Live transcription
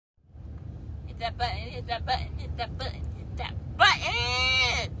that button, hit that button, hit that button, hit that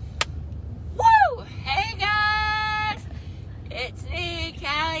button. Woo! Hey guys, it's me,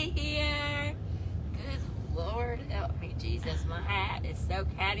 Callie here. Good Lord, help me, Jesus. My hat is so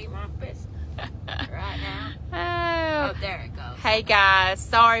cattywampus right now. Oh, there it goes. Hey guys,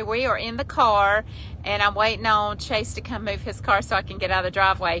 sorry, we are in the car and I'm waiting on Chase to come move his car so I can get out of the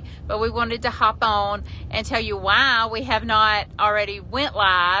driveway. But we wanted to hop on and tell you why we have not already went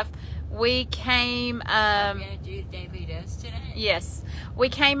live. We came, I'm gonna do Davido's today. Yes, we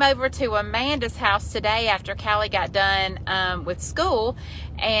came over to Amanda's house today after Callie got done with school,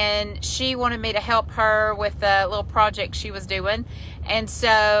 and she wanted me to help her with a little project she was doing. And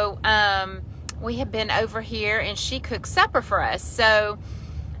so we have been over here and she cooked supper for us. So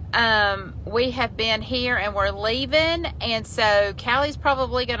we have been here and we're leaving, and so Callie's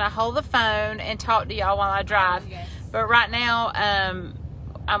probably gonna hold the phone and talk to y'all while I drive. Yes. But right now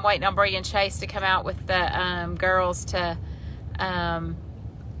I'm waiting on Bree and Chase to come out with the girls to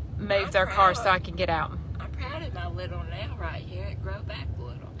move their car so I can get out. I'm proud of my little nail right here. It grew back a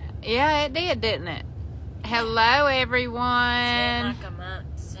little. Yeah, it did, didn't it? Hello, everyone. It's been like a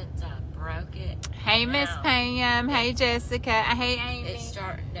month since I broke it. Hey, Miss Pam. Hey, Jessica. Hey, Amy. It's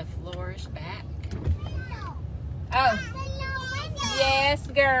starting to flourish back. Oh, yes,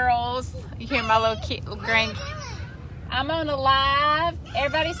 girls. You hear my little kid, little grand. I'm on a live.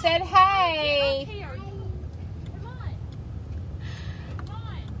 Everybody said hey.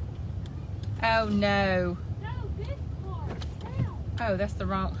 Oh no. Oh, that's the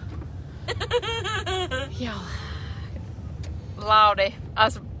wrong. Y'all, Lordy, I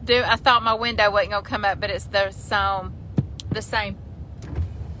thought my window wasn't gonna come up, but it's the same.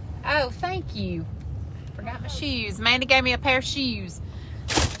 Oh, thank you. Forgot my shoes. Mandy gave me a pair of shoes.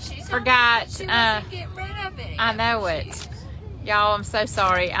 Forgot. She wasn't getting rid of it. I know it. Y'all, I'm so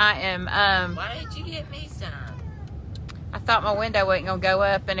sorry. I am. Why didn't you get me some? I thought my window wasn't gonna go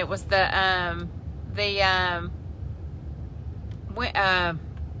up, and it was I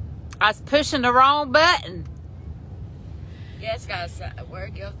was pushing the wrong button. Yes, guys, we're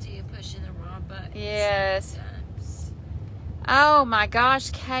guilty of pushing the wrong button. Yes. Sometimes. Oh my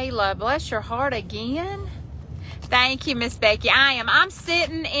gosh, Kayla, bless your heart again. Thank you, Miss Becky. I'm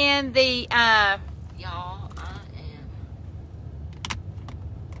sitting in the Y'all,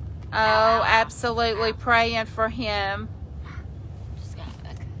 oh, absolutely praying for him. Just got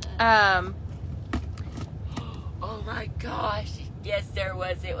a oh my gosh. Yes, there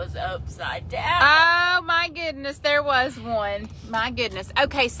was. It was upside down. Oh my goodness, there was one. My goodness.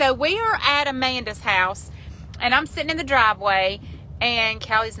 Okay, so we are at Amanda's house, and I'm sitting in the driveway, and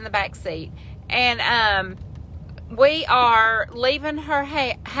Callie's in the back seat, and we are leaving her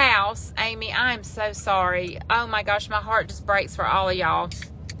house. Amy, I'm so sorry. Oh my gosh, my heart just breaks for all of y'all.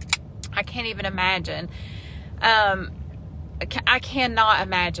 I can't even imagine. I cannot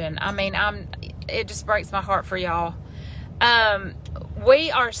imagine. I mean, it just breaks my heart for y'all. We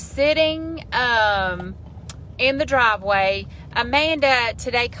are sitting in the driveway. Amanda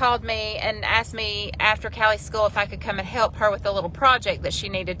today called me and asked me after Callie's school if I could come and help her with a little project that she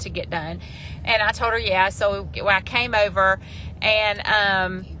needed to get done. And I told her yeah. So I came over and do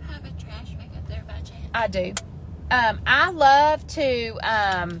you have a trash bag up there by chance? I do. I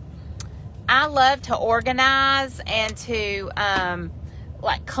love to organize and to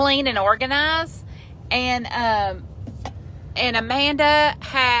like clean and organize, and Amanda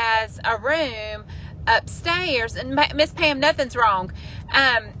has a room upstairs, and Miss Pam, nothing's wrong.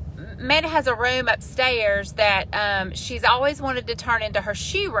 Amanda has a room upstairs that she's always wanted to turn into her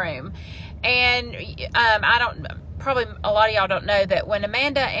shoe room, and probably a lot of y'all don't know that when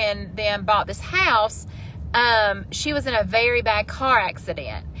Amanda and them bought this house, she was in a very bad car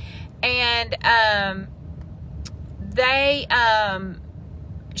accident, and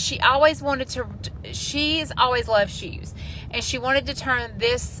she's always loved shoes, and she wanted to turn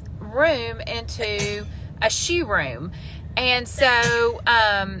this room into a shoe room. And so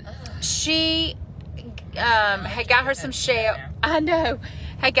she had got her some shelves. I know,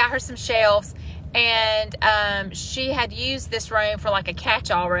 had got her some shelves, and she had used this room for like a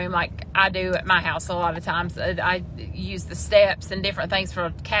catch-all room, like I do at my house a lot of times. I use the steps and different things for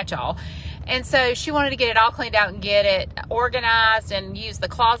a catch-all. And so she wanted to get it all cleaned out and get it organized, and use the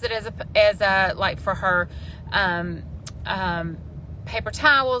closet as a like for her paper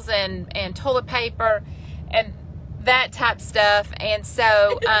towels and toilet paper and that type stuff. And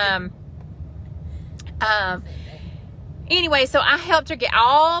so anyway, so I helped her get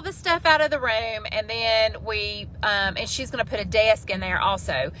all the stuff out of the room, and then we and she's going to put a desk in there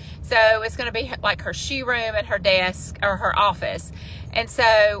also. So it's going to be like her shoe room and her desk, or her office. And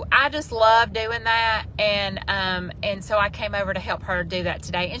so I just love doing that. And so I came over to help her do that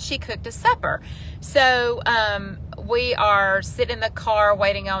today, and she cooked us supper. So, we are sitting in the car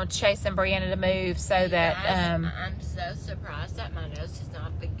waiting on Chase and Brianna to move so that, I'm so surprised that my nose has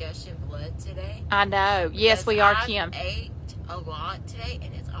not been gushing blood today. I know. Yes, we are, Kim. I ate a lot today,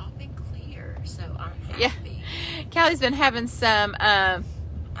 and it's all been clear, so I'm happy. Yeah. Callie's been having some, I've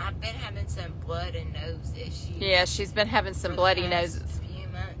been having some blood and nose issues. yeah, she's been having some bloody noses. Few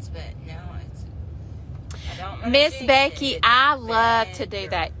months, but now I don't wanna Miss jinx Becky, it. I It's love to do better.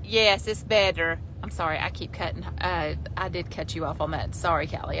 that. Yes, it's better. I'm sorry, I keep cutting. I did cut you off on that. Sorry,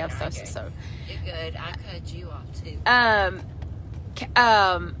 Callie. I'm so sorry. You're good. I cut you off too.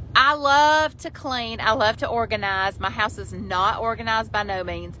 I love to clean. I love to organize. My house is not organized by no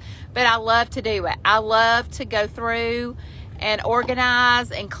means, but I love to do it. I love to go through and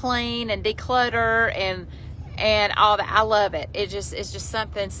organize and clean and declutter and all that. I love it. It's just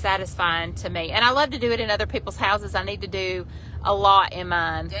something satisfying to me. And I love to do it in other people's houses. I need to do a lot in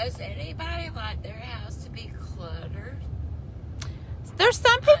mine. Does anybody like their house to be cluttered? There's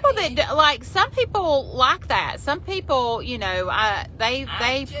some people some people like that. Some people,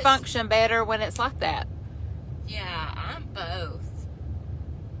 they function better when it's like that. Yeah, I'm both.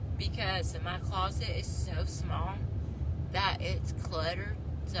 Because my closet is so small that it's cluttered,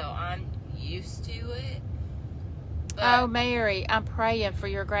 so I'm used to it. But, Oh, Mary, I'm praying for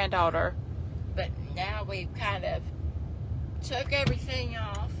your granddaughter. But now we've kind of took everything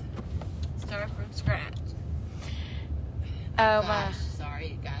off, start from scratch. Oh, Gosh,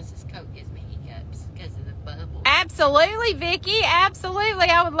 sorry, guys. This Coke gives me hiccups because of the bubble. Absolutely, Vicky. Absolutely.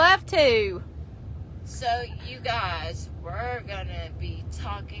 I would love to. So, you guys, we're going to be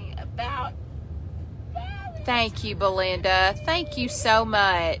talking about... Thank you, Belinda. Thank you so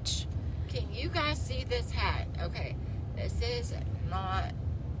much. Can you guys see this hat? Okay, this is not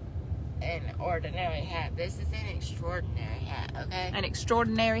an ordinary hat. This is an extraordinary hat, okay? An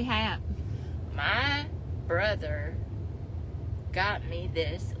extraordinary hat. My brother got me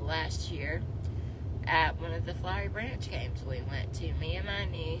this last year at one of the Flowery Branch games we went to. Me and my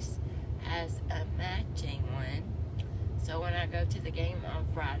niece has a matching one. So when I go to the game on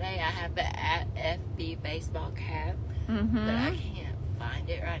Friday, I have the FB baseball cap. Mm-hmm. But I can't find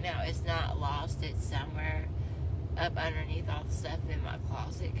it right now. It's not lost. It's somewhere up underneath all the stuff in my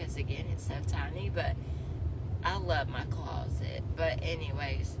closet because, again, it's so tiny. But I love my closet. But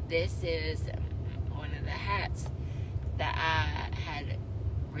anyways, this is one of the hats that I had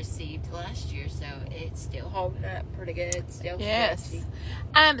received last year, so it's still holding up pretty good. Still Yes.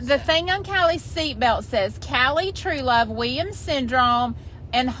 stretchy. The thing on Callie's seatbelt says Callie Truelove, Williams syndrome,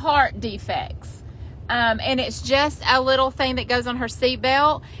 and heart defects. And it's just a little thing that goes on her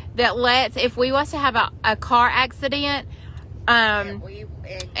seatbelt that lets, if we was to have a car accident,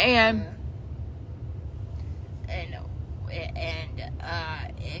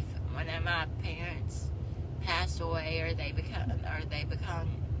 if one of my parents passed away or they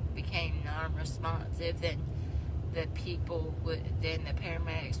became non-responsive, then the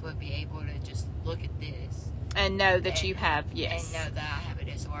paramedics would be able to just look at this and know that you have, yes. and know that I have a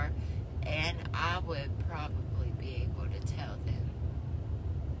disorder, and I would probably be able to tell them.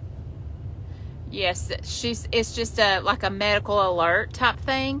 Yes, it's just like a medical alert type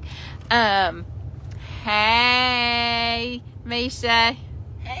thing. Hey, Misha.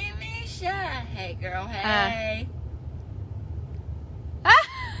 Hey, Misha. Hey, girl. Hey.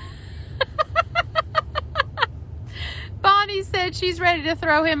 Bonnie said she's ready to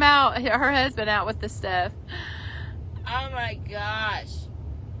throw him out, her husband out with the stuff. Oh my gosh.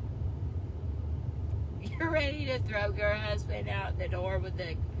 You're ready to throw your husband out the door with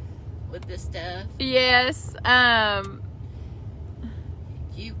the stuff? Yes.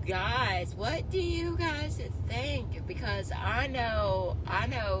 You guys, what do you guys think? Because I know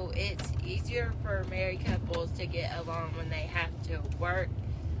it's easier for married couples to get along when they have to work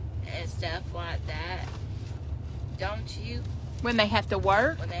and stuff like that. Don't you? When they have to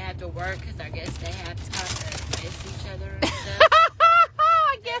work? When they have to work, because I guess they have to kind of miss each other and stuff.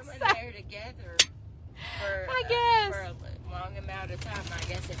 I guess when so. they're together for a long amount of time, I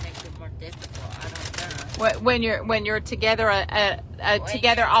guess it makes it more difficult. I don't know. When you're together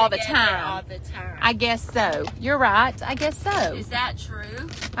together All the time. I guess so. You're right. I guess so. Is that true?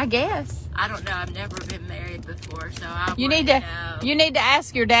 I guess. I don't know. I've never been married before, so I You wouldn't need to know. you need to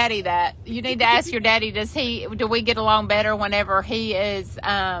ask your daddy that. You need to ask your daddy, do we get along better whenever he is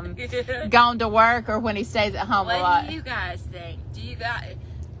gone to work or when he stays at home a lot? What do you guys think?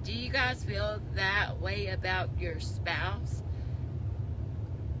 Do you guys feel that way about your spouse?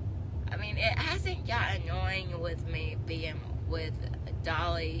 I mean, it hasn't got annoying with me being with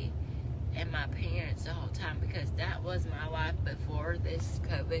Dolly and my parents the whole time, because that was my life before this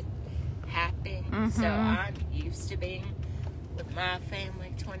COVID happened. Mm-hmm. So I'm used to being with my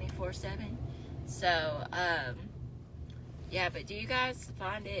family 24/7. So, yeah, but do you guys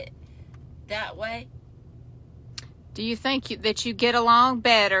find it that way? Do you think that you get along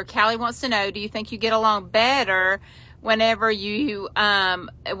better? Callie wants to know, do you think you get along better whenever you and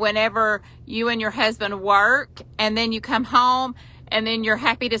your husband work and then you come home and then you're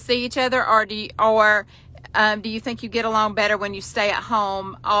happy to see each other, or do you think you get along better when you stay at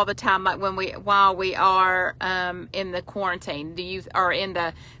home all the time, like while we are in the quarantine? Or in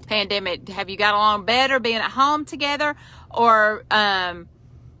the pandemic? Have you got along better being at home together, or I'm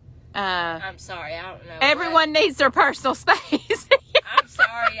sorry, I don't know. Everyone needs their personal space. I'm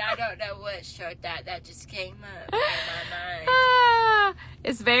sorry, I don't know what shirt that just came up in my mind.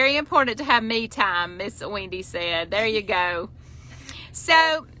 It's very important to have me time, Miss Wendy said. There you go.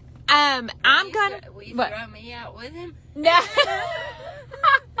 So, I'm gonna. Will you throw me out with him? No.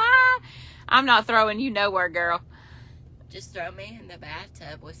 I'm not throwing you nowhere, girl. Just throw me in the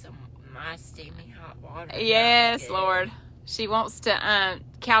bathtub with some nice steamy hot water. Yes, Lord. She wants to.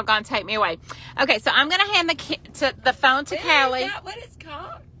 Cal gonna take me away. Okay, so I'm gonna hand the phone to Callie. Is that what it's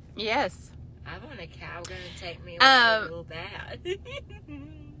called? Yes. I want a cow gonna take me away real bad.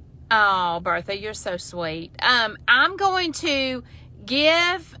 Oh, Bertha, you're so sweet. I'm going to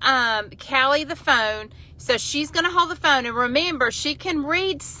give Callie the phone, so she's going to hold the phone. And remember, she can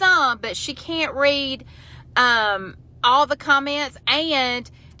read some, but she can't read all the comments, and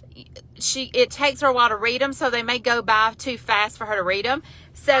it takes her a while to read them, so they may go by too fast for her to read them.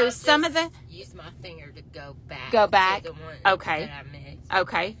 So some of the use my finger to go back. To the one okay. That I missed.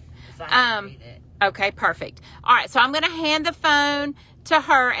 Okay. If I can read it. Okay, perfect. All right, so I'm going to hand the phone to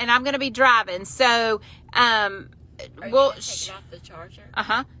her, and I'm going to be driving. So We'll take it off the charger.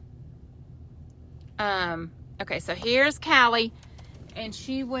 Okay, so here's Callie, and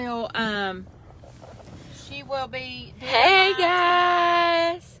she will be. Hey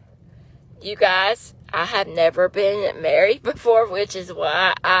guys, you guys, I have never been married before, which is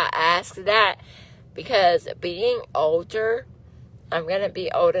why I asked that, because being older, I'm gonna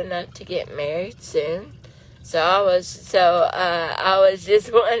be old enough to get married soon. So I was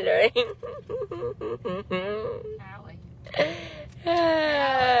just wondering.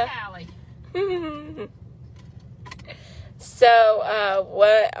 Callie. So,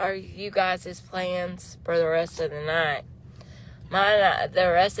 what are you guys' plans for the rest of the night?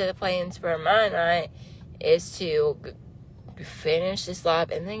 The rest of the plans for my night is to finish this live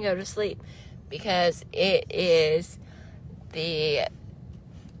and then go to sleep, because it is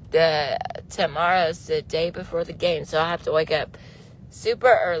tomorrow's the day before the game, so I have to wake up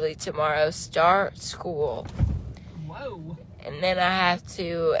super early tomorrow, start school. Whoa. And then I have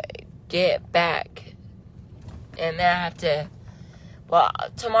to get back. And then I have to,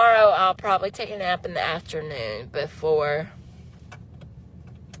 tomorrow I'll probably take a nap in the afternoon before.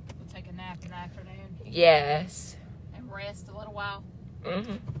 We'll take a nap in the afternoon? Yes. And rest a little while?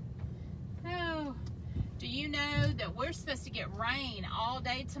 Mm-hmm. Oh, do you know that we're supposed to get rain all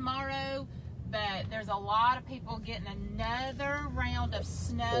day tomorrow, but there's a lot of people getting another round of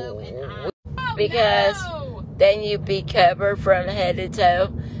snow and ice. Because then you'd be covered from head to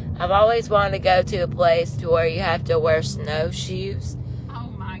toe. I've always wanted to go to a place to where you have to wear snowshoes. Oh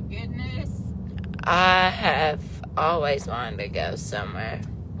my goodness. I have always wanted to go somewhere.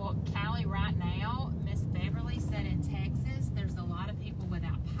 Well, Callie, right now, Miss Beverly said in Texas, there's a lot of people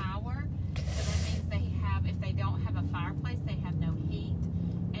without power. So that means if they don't have a fireplace, they have no heat,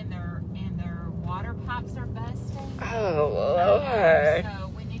 and their water pipes are busting. Oh, Lord. So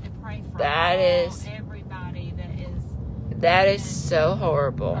we need to pray for everybody that is so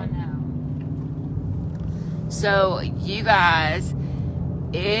horrible. I know. So, you guys,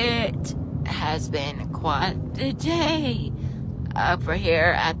 it has been quite the day over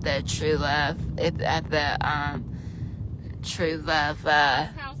here at the True Love,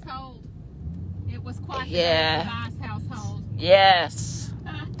 household. It was quite yeah. a nice household. Yes.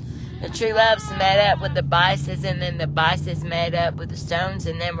 The True Loves met up with the Bices, and then the Bices met up with the Stones,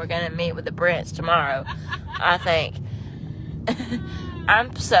 and then we're going to meet with the Brents tomorrow, I think.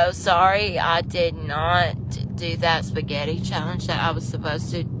 I'm so sorry I did not do that spaghetti challenge that I was supposed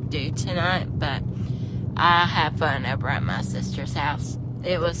to do tonight, but I had fun over at my sister's house.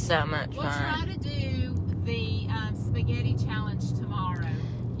 It was so much We'll fun. try to do the spaghetti challenge tomorrow.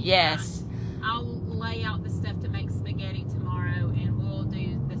 Yes. I'll lay out the stuff to make spaghetti tomorrow, and we'll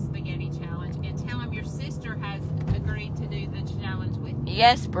do the spaghetti challenge. And tell them your sister has agreed to do the challenge with you.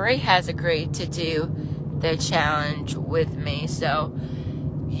 Yes, Bree has agreed to do the challenge with me. So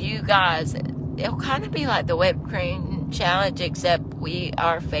you guys, it'll kind of be like the whipped cream challenge, except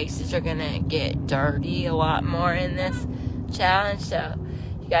our faces are gonna get dirty a lot more in this challenge. So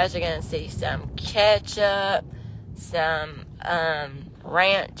you guys are gonna see some ketchup, some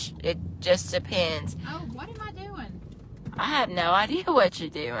ranch. It just depends. Oh, what am I doing? I have no idea what you're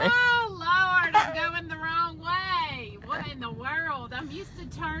doing. Oh, Lord, I'm going the wrong way. What in the world? I'm used to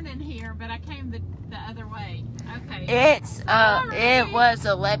turning here, but I came the other way. Okay. It was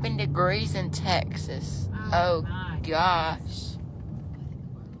 11 degrees in Texas. Oh gosh.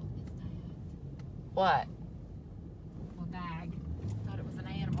 What? A bag. Thought it was an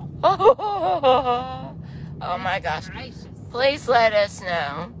animal. Oh my gosh. Gracious. Please let us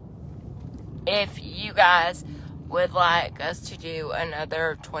know if you guys would like us to do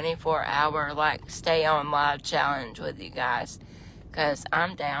another 24-hour, like, stay on live challenge with you guys. Because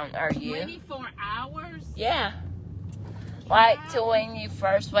I'm down. Are you? 24 hours? Yeah. Like, to when you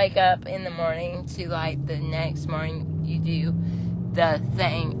first wake up in the morning to, like, the next morning you do the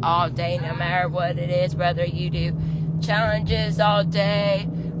thing all day, no matter what it is. Whether you do challenges all day,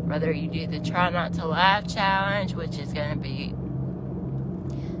 whether you do the try not to laugh challenge, which is going to be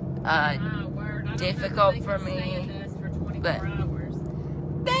difficult for me. But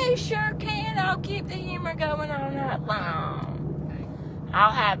they sure can. I'll keep the humor going all night long.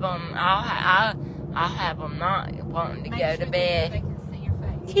 I'll have them. I'll have them not wanting to go to bed. They can see your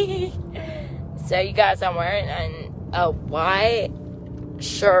face. So you guys, I'm wearing a white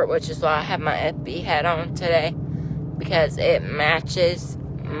shirt, which is why I have my FB hat on today, because it matches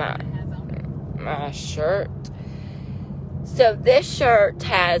my shirt. So this shirt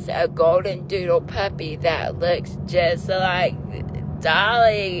has a golden doodle puppy that looks just like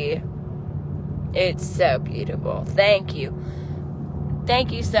Dolly. It's so beautiful. Thank you.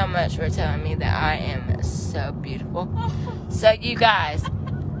 Thank you so much for telling me that I am so beautiful. So you guys,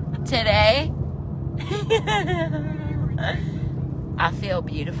 today, I feel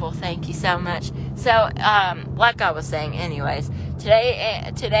beautiful. Thank you so much. So, like I was saying anyways,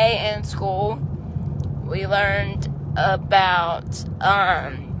 today in school, we learned about,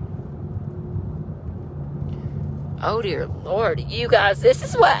 oh dear Lord, you guys, this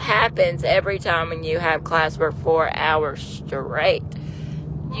is what happens every time when you have class for 4 hours straight.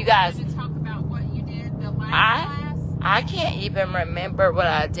 You guys, talk about what you did the last class? I can't even remember what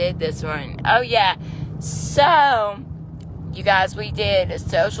I did this morning. Oh yeah, so you guys, we did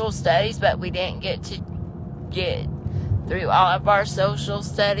social studies, but we didn't get to get through all of our social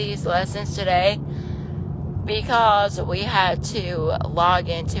studies lessons today because we had to log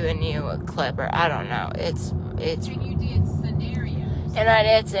into a new Clipper. I don't know. It's. And you did scenarios. And I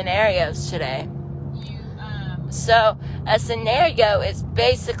did scenarios today. So a scenario is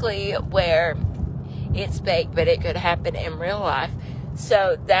basically where it's fake, but it could happen in real life.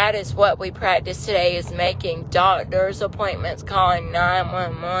 So that is what we practiced today, is making doctor's appointments, calling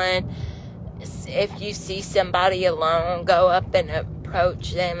 911. If you see somebody alone, go up and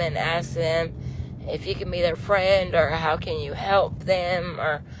approach them and ask them if you can be their friend or how can you help them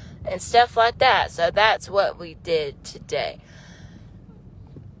and stuff like that. So that's what we did today.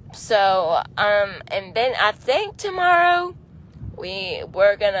 So, and then I think tomorrow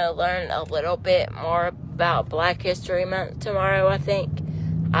we're gonna learn a little bit more about Black History Month tomorrow, I think.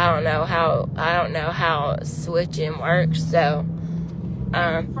 I don't know how switching works, so,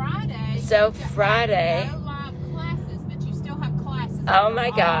 Friday. So Friday. No live classes, but you still have classes. Oh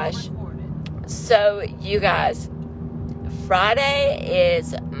my gosh. So, you guys, Friday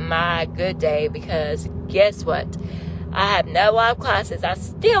is my good day because guess what? I have no live classes. I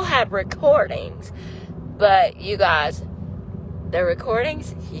still have recordings. But you guys, the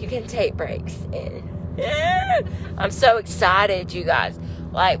recordings, you can take breaks in. I'm so excited, you guys.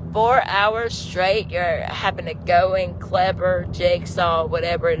 Like 4 hours straight, you're having to go in Clever, Jigsaw,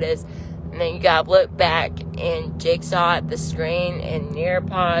 whatever it is. And then you gotta look back in Jigsaw at the screen, in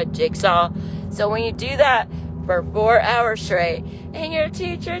Nearpod, Jigsaw. So when you do that for 4 hours straight, and your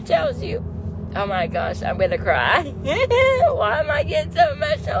teacher tells you, oh my gosh, I'm gonna cry. Why am I getting so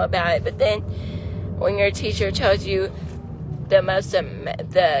emotional about it? But then, when your teacher tells you the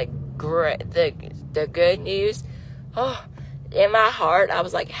good news, oh, in my heart, I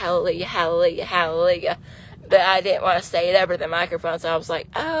was like, hallelujah, hallelujah, hallelujah. But I didn't want to say it over the microphone, so I was like,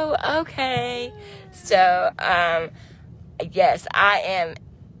 oh, okay. So, yes, I am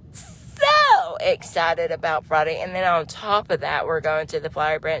so excited about Friday. And then on top of that, we're going to the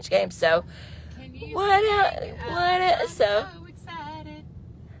Flowery Branch game. So, so excited.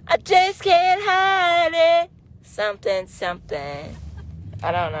 I just can't hide it. Something.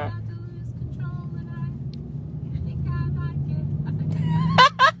 I don't know.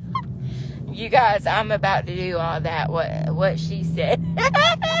 You guys, I'm about to do all that, what she said.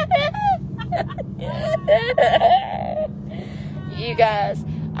 You guys,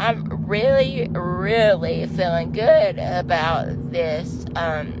 I'm really, really feeling good about this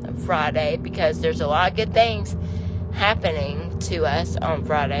Friday because there's a lot of good things happening to us on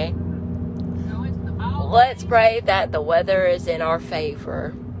Friday. Let's pray that the weather is in our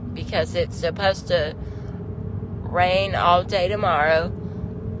favor because it's supposed to rain all day tomorrow.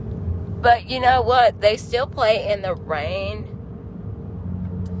 But you know what? They still play in the rain.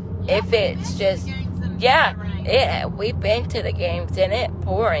 If it's just, we've been to the games in it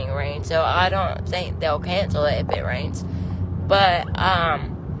pouring rain, so I don't think they'll cancel it if it rains. But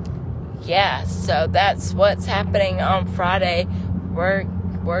so that's what's happening on Friday. We're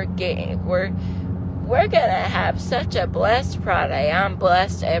gonna have such a blessed Friday. I'm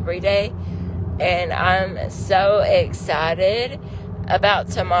blessed every day, and I'm so excited about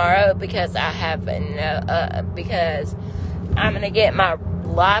tomorrow because because I'm gonna get my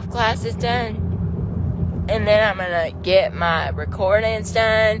live classes done, and then I'm gonna get my recordings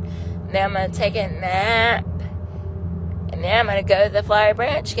done, and then I'm gonna take a nap, and then I'm gonna go to the Flowery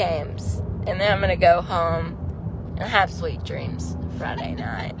Branch games, and then I'm gonna go home and have sweet dreams Friday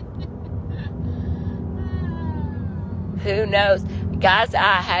night. Who knows? Guys,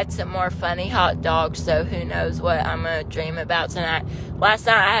 I had some more funny hot dogs, so who knows what I'm going to dream about tonight. Last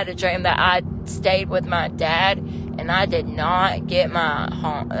night I had a dream that I stayed with my dad, and I did not get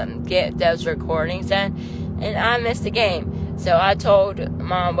get those recordings done, and I missed the game. So I told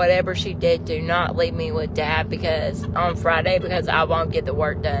Mom, whatever she did, do not leave me with Dad on Friday because I won't get the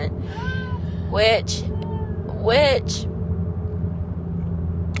work done. Which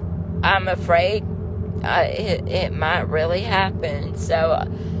I'm afraid it might really happen. So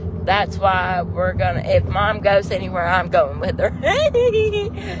that's why if Mom goes anywhere, I'm going with her.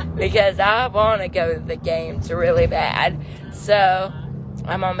 Because I want to go to the games really bad. So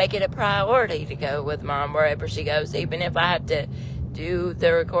I'm going to make it a priority to go with Mom wherever she goes, even if I have to do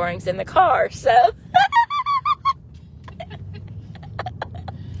the recordings in the car. So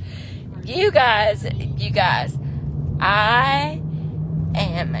you guys, I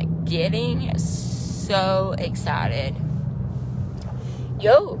am getting so excited.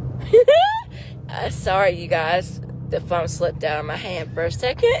 Yo. Sorry, you guys. The phone slipped out of my hand for a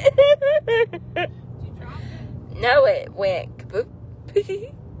second. No, it went kaboop.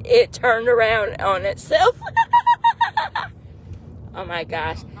 It turned around on itself. Oh my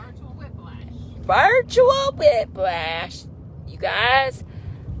gosh. Virtual whiplash. You guys,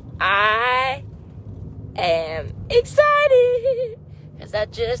 I am excited because I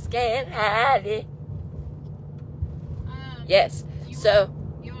just can't hide it. Yes. So,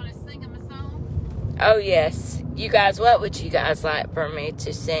 you want to sing them a song? Oh yes. You guys, what would you guys like for me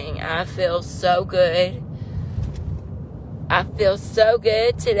to sing? I feel so good. I feel so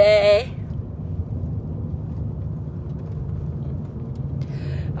good today.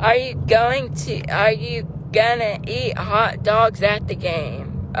 Are you gonna eat hot dogs at the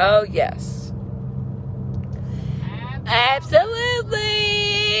game? Oh yes.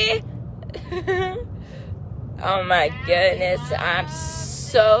 Absolutely. Oh my goodness, I'm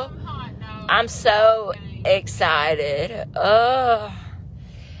so excited. Oh.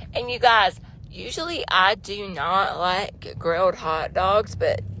 And you guys, usually I do not like grilled hot dogs,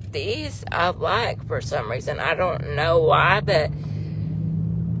 but these I like for some reason. I don't know why, but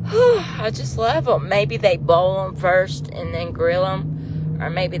I just love them. Maybe they boil them first and then grill them,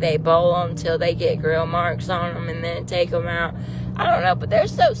 or maybe they boil them till they get grill marks on them and then take them out. I don't know, but they're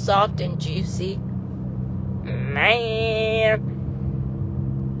so soft and juicy. Man.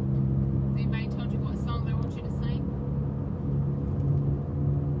 Anybody told you what song they want you to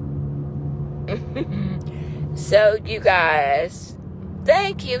sing? So, you guys,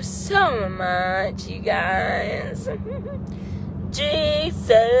 thank you so much, you guys.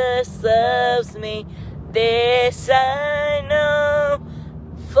 Jesus loves me, this I know,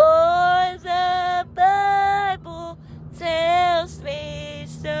 for the Bible tells me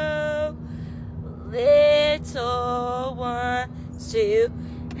so. Little ones to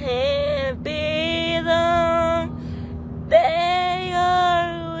Him belong. They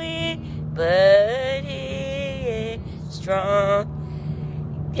are weak, but He is strong.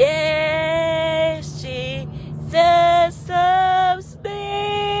 Yes, Jesus loves me.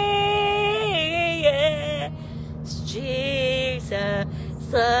 Yes,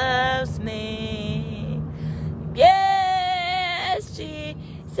 Jesus loves me. Yes,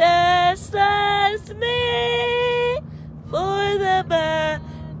 Jesus loves me, for the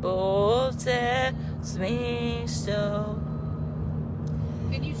Bible tells me so.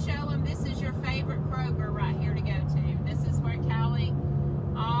 Can you show him this is your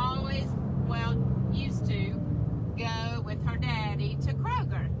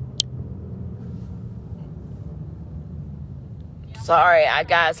Sorry,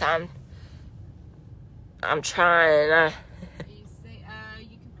 guys, I'm trying. You see, you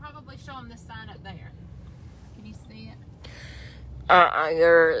can probably show them the sign up there. Can you see it?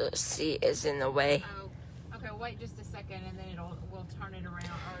 Your seat is in the way. Oh, okay. Wait just a second, and then we'll turn it around.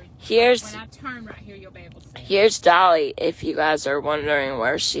 Or Here's when I turn right here, you'll be able to see. Here's Dolly. If you guys are wondering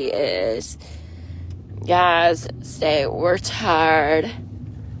where she is, guys, we're tired,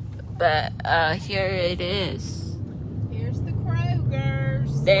 but here it is. Here's the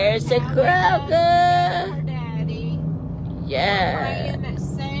Kroger's. There's the Kroger. Her daddy. Yeah. We're praying that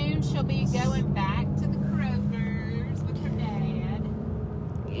soon she'll be going back to the Kroger's with her dad.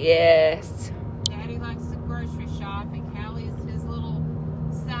 Yes. Daddy likes to grocery shop, and Callie is his little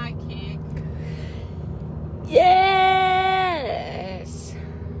sidekick. Yes.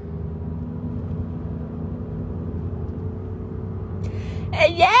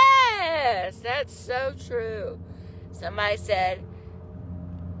 And yes, that's so true. Somebody said,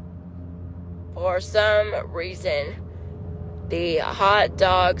 for some reason, the hot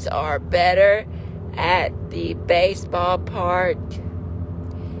dogs are better at the baseball park.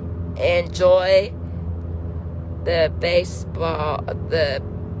 Enjoy the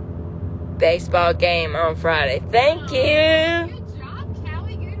baseball game on Friday. Thank you. Good job,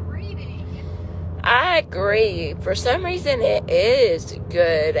 Callie. Good reading. I agree. For some reason, it is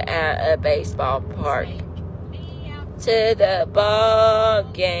good at a baseball park. To the ball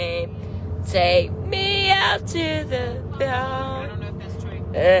game. Take me out to the ball. I don't know if that's true.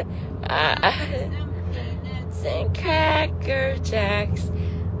 Peanuts and Cracker Jacks.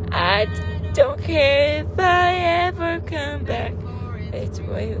 I don't care if I ever come back. It's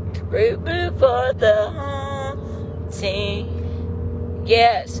root for the home team.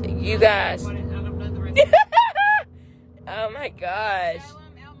 Yes, you guys. I don't know the rest of it. Oh my gosh.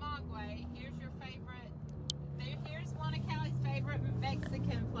 Here's one of Callie's favorite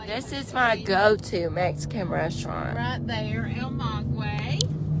Mexican places. This is my go-to Mexican restaurant. Right there, El Magway.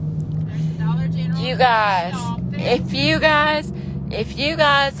 There's the Dollar General. You guys, if you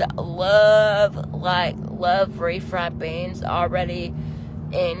guys love refried beans already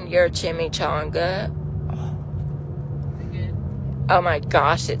in your chimichanga, oh my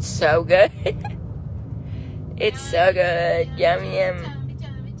gosh, it's so good. It's so good. Yum, yum.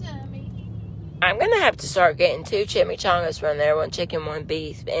 I'm going to have to start getting 2 chimichangas from there, 1 chicken, 1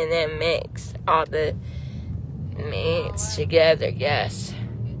 beef, and then mix all the meats together, yes.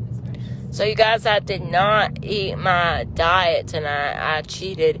 So you guys, I did not eat my diet tonight. I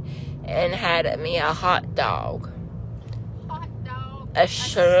cheated and had me a hot dog. Hot dog. A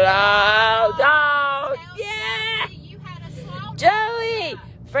slow dog. Yeah. You had a slow Joey,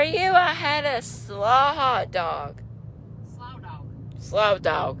 for you, I had a slow hot dog. Slow dog. Slow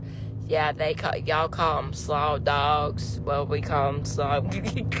dog. Yeah, y'all call them slow dogs. Well, we call them slow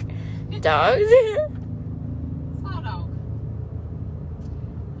dogs. Slow dog.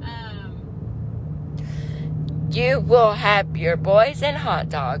 You will have your boys and hot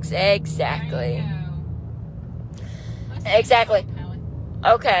dogs. Exactly. Exactly.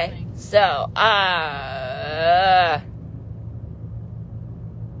 Okay, so,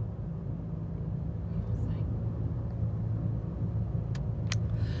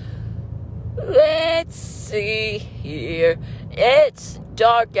 let's see here. It's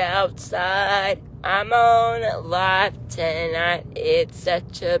dark outside. I'm on live tonight. It's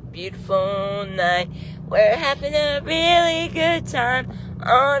such a beautiful night. We're having a really good time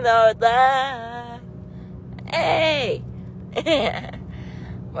on our live. Hey.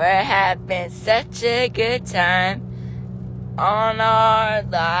 We're having such a good time on our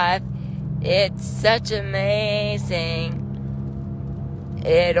live. It's such amazing.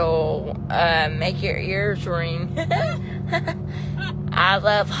 It'll make your ears ring. I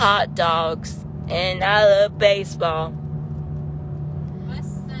love hot dogs and I love baseball. Let's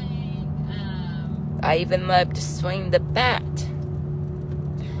sing. I even love to swing the bat.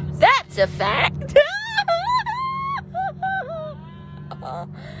 That's a fact.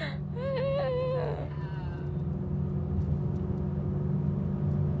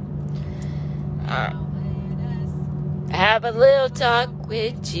 Have a little talk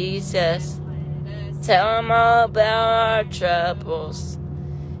with Jesus. Tell him all about our troubles.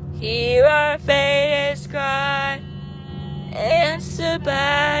 Hear our faintest cry. Answer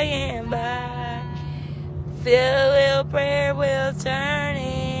by and by. Feel a little prayer wheel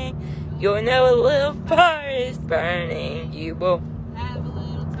turning. You'll know a little fire is burning. You will Have a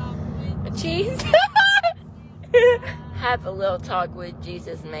little talk with Jesus. Have a little talk with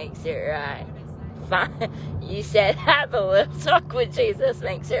Jesus makes it right. Fine. You said have a little talk with Jesus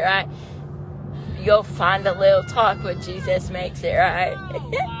makes it right. you'll find a little talk with Jesus makes it right. Oh,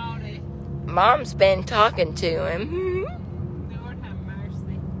 Lordy. Mom's been talking to him. Lord have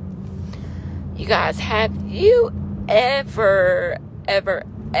mercy. You guys, have you ever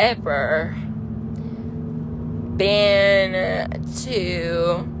been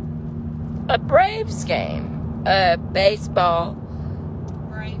to a Braves game? A baseball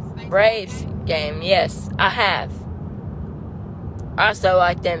Braves game? Yes, I have. I also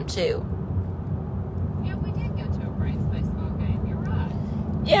like them too. Yeah, we did go to a Braves baseball game. You're right.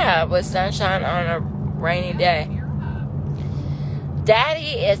 Yeah, with sunshine on a rainy day. You're right.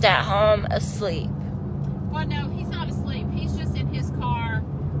 Daddy is at home asleep. Well, no, he's not asleep. He's just in his car.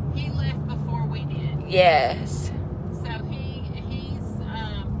 He left before we did. Yes. So he's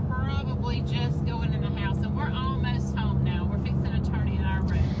probably just going in the house. And we're almost home now. We're fixing to turn in our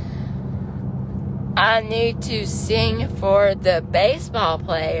room. I need to sing for the baseball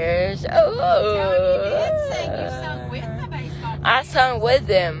players. Oh. You did sing. You sung with the baseball players. I sung with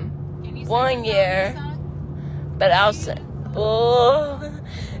them Can you sing one the song year. you sung? But I was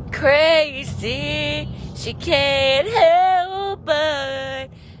crazy. She can't help but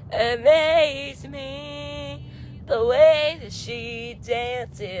amaze me. The way that she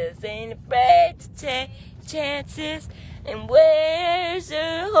dances, ain't afraid to take chances, and wears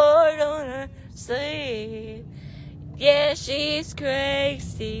her heart on her sleeve. Yeah, she's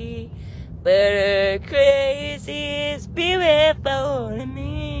crazy, but her crazy is beautiful to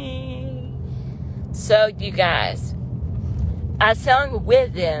me. So, you guys, I sung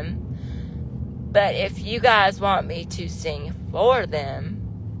with them, but if you guys want me to sing for them,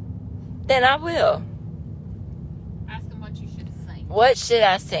 then I will. Ask them what you should sing. What should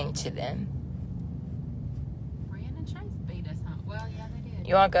I sing to them? Brian and Chase beat us, huh? Well, yeah, they did.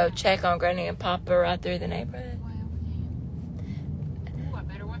 You want to go check on Granny and Papa right through the neighborhood? Well, we can. Ooh, I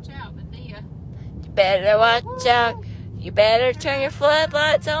better watch out, but Thea. You better watch out. You better turn your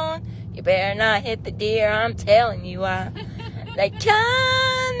floodlights on. You better not hit the deer. I'm telling you why. They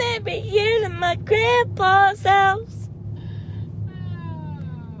come every year to my grandpa's house.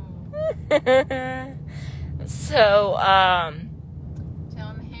 Oh. So,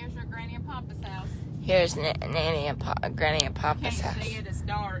 Tell them here's your Granny and Papa's house. here's Nanny and Granny and Papa's Can't house. see it, it's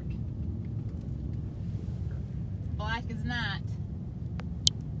dark. Black as night.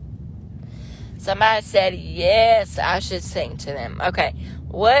 Somebody said, yes, I should sing to them. Okay,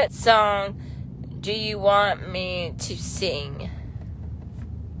 what song do you want me to sing?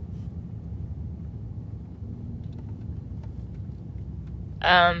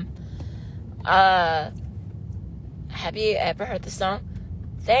 Have you ever heard the song?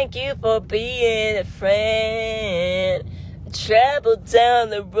 Thank you for being a friend. Travel down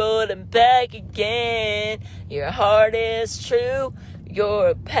the road and back again. Your heart is true. You're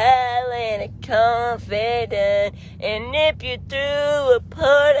a pal and a confidant. And if you threw a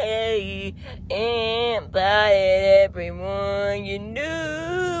party, invited everyone you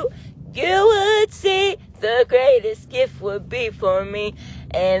knew, you would see the greatest gift would be for me.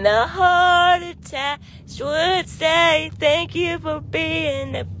 And a heart attack would say, thank you for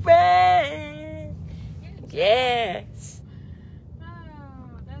being a friend. Yes. Oh,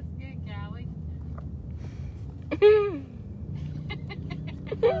 that's good, Callie.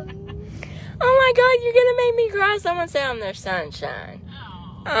 Oh my God, you're gonna make me cry. Someone say I'm their sunshine.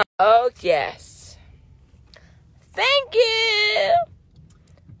 Oh. Oh, yes. Thank you.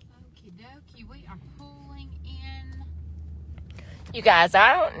 Okie dokie, we are pulling in. You guys,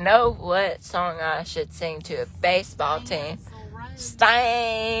 I don't know what song I should sing to a baseball team.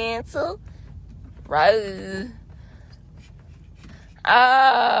 Stencil Road.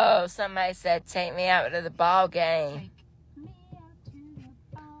 Oh, somebody said take me out to the ball game.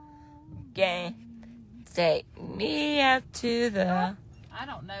 Take me out to the. I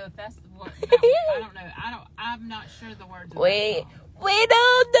don't know if that's the word. No, I don't know. I'm not sure the words. We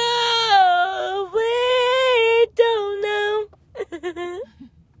don't know. We don't know.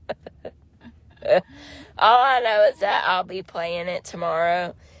 All I know is that I'll be playing it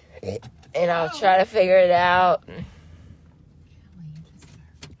tomorrow, and I'll try to figure it out.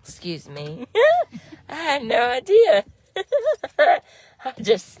 Excuse me. I had no idea. I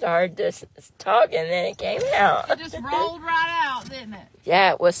just started just talking, and then it came out. It just rolled right out, didn't it?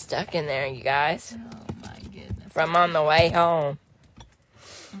 Yeah, it was stuck in there, you guys. Oh my goodness. From on the way home.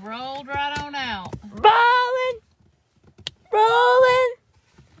 Rolled right on out. Rolling, rolling,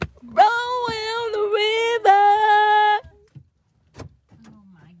 rolling the river. Oh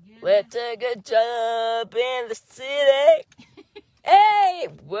my goodness. We took a job in the city. Hey,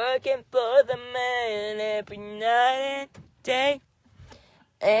 working for the man every night and day.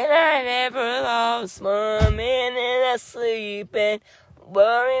 And I never lost 1 minute of sleeping,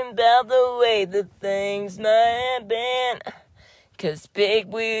 worrying about the way that things might have been. 'Cause big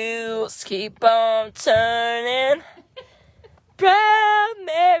wheels keep on turning. Proud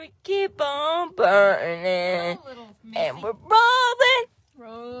Mary keep on burning. And we're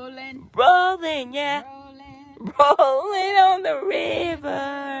rolling, yeah. Rolling on the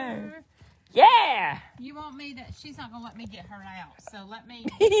river. Yeah. You want me to, she's not going to let me get her out. So let me.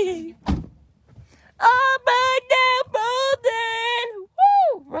 All right now,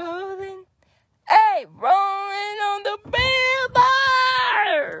 rolling. Hey, rolling on the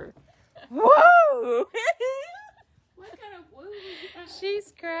river. Woo. What kind of woo is that?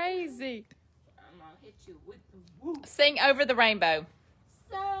 She's crazy. I'm going to hit you with the woo. Sing Over the Rainbow.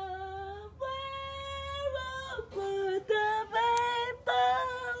 Somewhere over the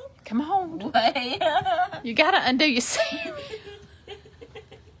rainbow. Come on. Wait. You got to undo your sing.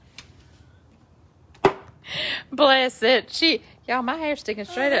 Bless it. Y'all, my hair's sticking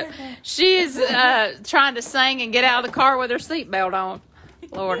straight up. She is trying to sing and get out of the car with her seatbelt on.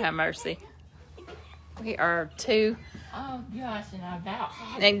 Lord have mercy. We are two. Oh, gosh, and I about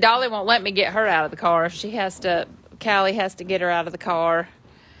had And Dolly won't let me get her out of the car. Callie has to get her out of the car.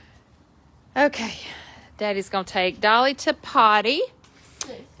 Okay. Daddy's going to take Dolly to potty.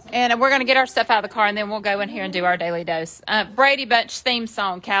 And we're going to get our stuff out of the car, and then we'll go in here and do our daily dose. Brady Bunch theme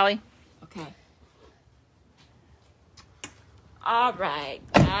song, Callie. Okay. All right,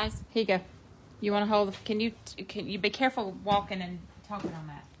 guys. Here you go. You want to hold? Can you be careful walking and talking on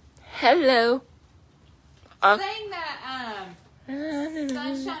that? Hello. Sing that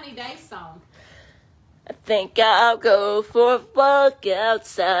Sunshiny Day song. I think I'll go for a walk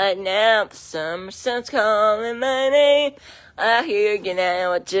outside now. The summer sun's calling my name. I hear you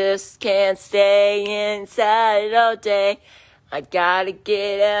now. I just can't stay inside all day. I gotta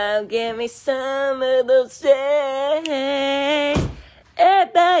get out, give me some of those days.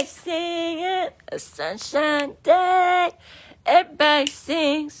 Everybody singing a sunshine day. Everybody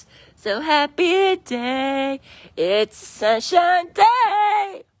sings so happy today. It's a sunshine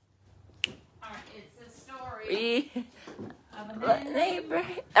day. It's a story of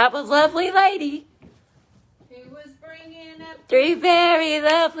a lovely lady who was bringing up 3 very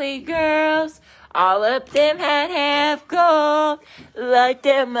lovely girls. All of them had half gold, like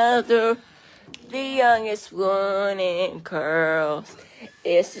their mother, the youngest one in curls.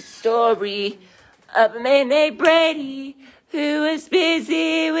 It's the story of a man named Brady, who was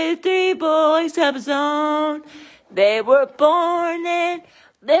busy with 3 boys of his own. They were born and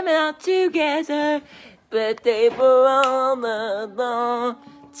living all together, but they were all alone.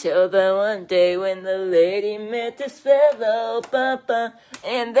 Till the one day when the lady met this fellow, Papa,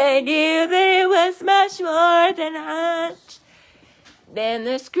 and they knew that it was much more than a hunch. Then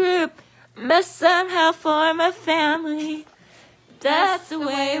this group must somehow form a family. That's the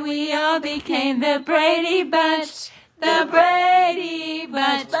way we all became the Brady Bunch. The Brady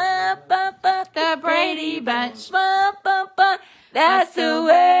Bunch. The Brady Bunch. That's the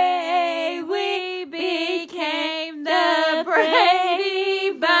way we became the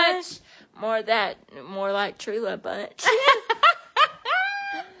Brady Bunch. More like True Love Bunch.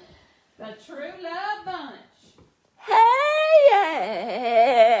 the True Love Bunch. Hey,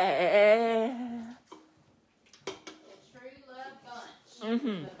 yeah. The True Love Bunch.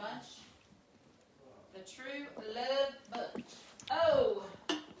 Mm-hmm. The True Love Bunch. Oh.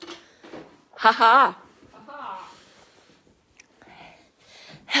 Ha-ha. Aha.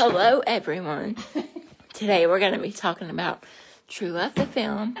 Hello, everyone. Today we're going to be talking about True Love the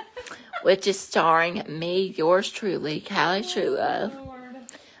film, which is starring me, yours truly, Callie True Love,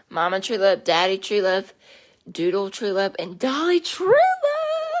 Mama True Love, Daddy True Love, Doodle True Love, and Dolly True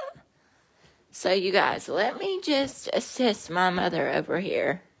Love. So, you guys, let me just assist my mother over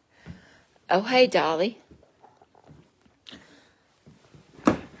here. Oh, hey, Dolly.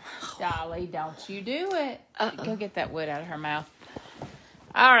 Dolly, don't you do it. Uh-oh. Go get that wood out of her mouth.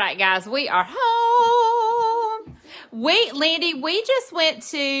 All right, guys, we are home. Landy, we just went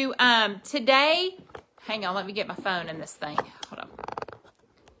to, today, hang on, let me get my phone in this thing. Hold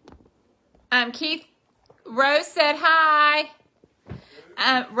on. Keith, Rose said hi.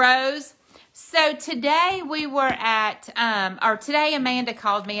 Rose. So today we were at, today Amanda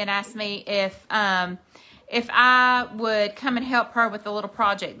called me and asked me if I would come and help her with a little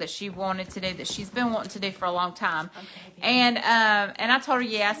project that she wanted to do, that she's been wanting to do for a long time. Okay, and I told her,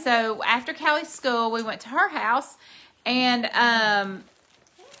 yeah. So after Callie's school, we went to her house, and I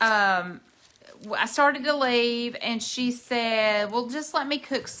started to leave, and she said, well, just let me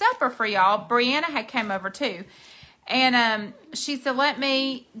cook supper for y'all. Brianna had came over too. And she said, let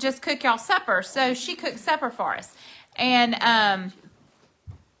me just cook y'all supper. So she cooked supper for us. And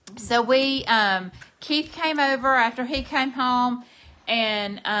so we, Keith came over after he came home,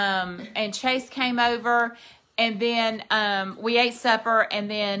 and Chase came over, and then we ate supper, and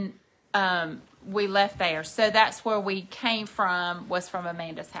then we left there. So that's where we came from, was from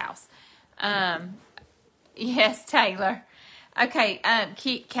Amanda's house. Yes, Taylor. Okay,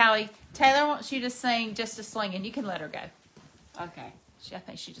 Callie, Taylor wants you to sing Just a Swingin'. You can let her go. Okay. I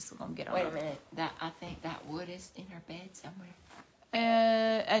think she just gonna get on. Wait a minute. I think that wood is in her bed somewhere.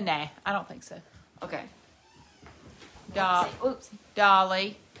 Nah, I don't think so. Okay. Oopsie.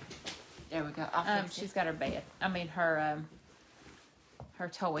 Dolly. There we go. She's got her bed. I mean her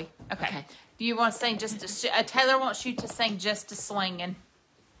toy. Okay. Do you want to sing just a? Taylor wants you to sing Just a Swingin'.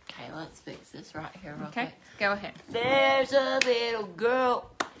 Okay, let's fix this right here real quick. Go ahead. There's a little girl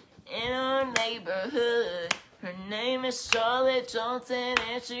in our neighborhood. Her name is Charlotte Johnson,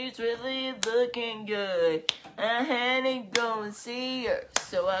 and she's really looking good. I had to go and see her,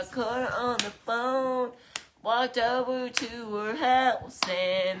 so I called her on the phone. Walked over to her house,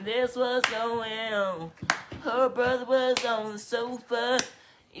 and this was going on. Her brother was on the sofa,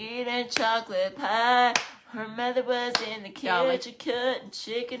 eating chocolate pie. Her mother was in the kitchen cutting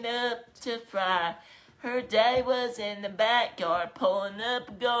chicken up to fry. Her dad was in the backyard pulling up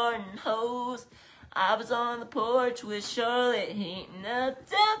a garden hose. I was on the porch with Charlotte, heating up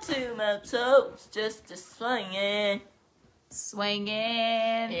down to my toes, just a swinging.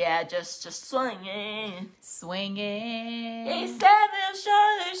 Swinging. Yeah, just swinging. Swinging. He said that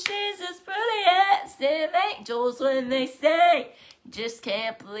Charlotte, she's as pretty as them angels when they sing. Just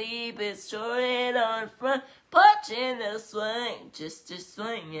can't believe it's Jordan on the front, punching the swing, just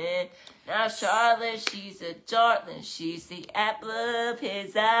swinging. Now Charlotte, she's a darling, she's the apple of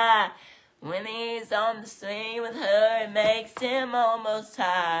his eye. When he's on the swing with her, it makes him almost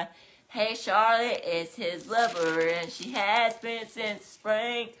high. Hey, Charlotte is his lover, and she has been since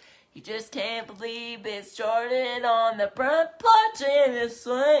spring. He just can't believe it's Jordan on the front, punching the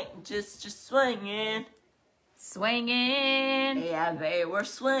swing, just swinging. Swinging. Yeah, they were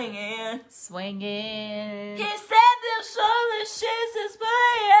swinging. Swinging. He said they'll Charlotte, she's as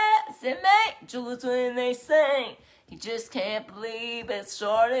pretty as them angels when they sing. He just can't believe it's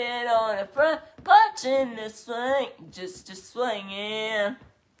Jordan on the front, punching the swing, just swinging.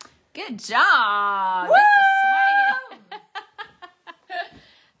 Good job. Woo!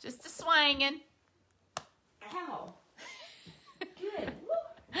 Just a swinging. Ow. Good.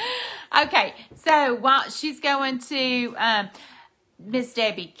 Okay, so while she's going to Miss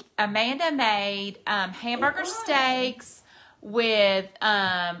Debbie, Amanda made hamburger steaks with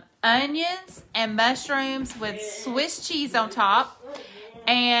onions and mushrooms with Swiss cheese on top,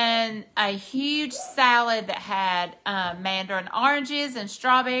 and a huge salad that had mandarin oranges and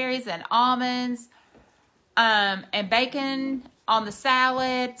strawberries and almonds, and bacon on the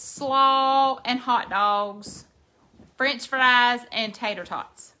salad, slaw and hot dogs, French fries, and tater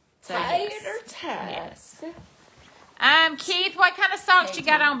tots. So, Tater tots. Yes. Keith, what kind of socks you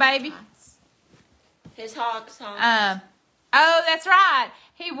got on, baby? His hog socks. Oh, that's right.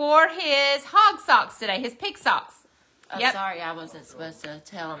 He wore his hog socks today, his pig socks. I'm sorry, I wasn't supposed to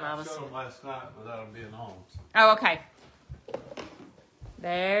tell him I was. I showed him last night without him being home. Oh, okay.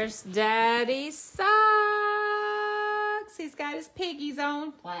 There's Daddy's socks. He's got his piggies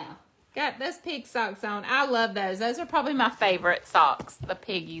on. Wow. Got those pig socks on. I love those. Those are probably my favorite socks, the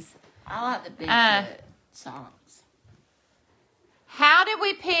piggies. I like the Bigfoot socks. How did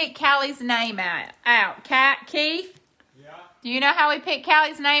we pick Callie's name out? Keith? Yeah. Do you know how we picked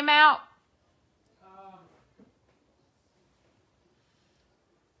Callie's name out?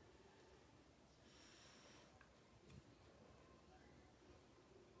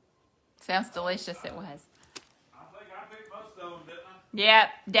 Sounds delicious. It was. I think I picked most of them, didn't I? Yep,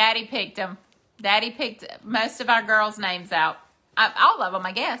 Daddy picked them. Daddy picked most of our girls' names out. All of them,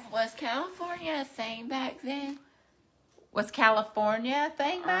 I guess. Was California a thing back then? Was California a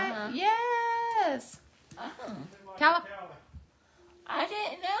thing back? Yes. Oh. I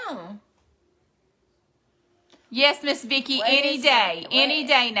didn't know. Yes, Miss Vicky, any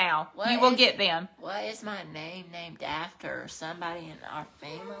day now. You will get them. What is my name named after? Somebody in our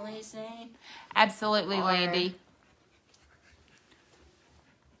family's name? Absolutely, Landy.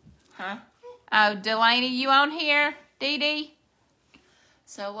 Huh? Oh, Delaney, you on here? Dee Dee?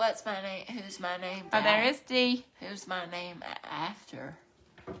 So what's my name? Who's my name? Oh, there is Dee. Who's my name after?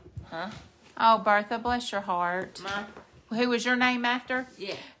 Huh? Oh, Bertha, bless your heart. Who was your name after?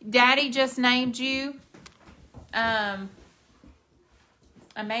 Yeah. Daddy just named you.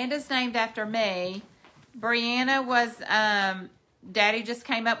 Amanda's named after me. Brianna was, Daddy just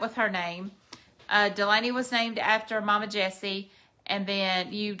came up with her name. Delaney was named after Mama Jessie. And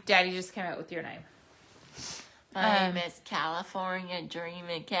then Daddy just came up with your name. My name is California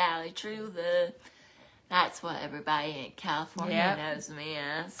Dreamin' Cali True Love. That's what everybody in California knows me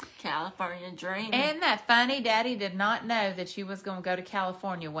as. California Dreamin'. Isn't that funny? Daddy did not know that you was going to go to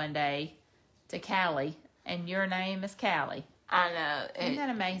California one day, to Cali, and your name is Cali. I know. Isn't that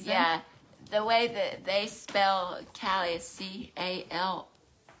amazing? Yeah. The way that they spell Cali is C-A-L-I.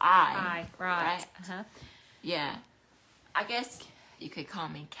 Right. Uh-huh. Yeah. I guess you could call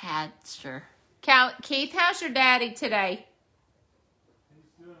me Cadster. Keith, how's your daddy today? He's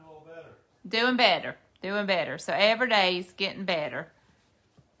doing a little better. Doing better. So every day he's getting better.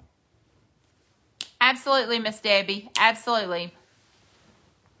 Absolutely, Miss Debbie. Absolutely.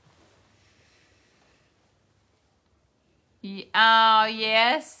 Oh,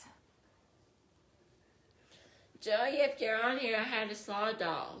 yes. Joey, if you're on here, I had a slaw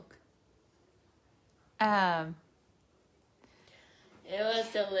dog. It was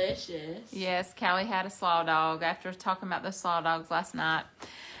delicious. Yes, Callie had a slaw dog after talking about the slaw dogs last night.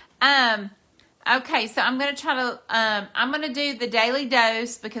 Okay, so I'm going to try to, I'm going to do the daily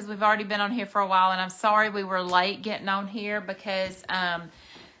dose because we've already been on here for a while, and I'm sorry we were late getting on here because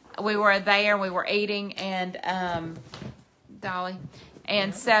we were there, we were eating, and Dolly,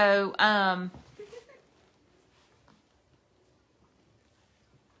 and so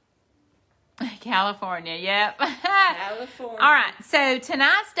California, yep. California. All right, so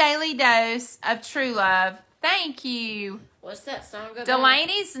tonight's daily dose of true love. Thank you. What's that song about?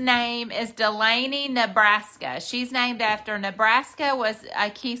 Delaney's name is Delaney, Nebraska. She's named after Nebraska was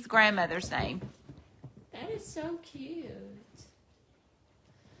Keith's grandmother's name. That is so cute.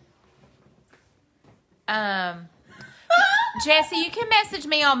 Jesse, you can message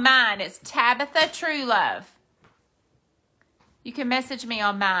me on mine. It's Tabitha True Love. You can message me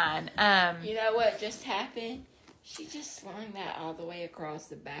on mine. You know what just happened? She just slung that all the way across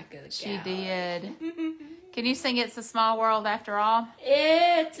the back of the She couch. did. Can you sing It's a Small World After All?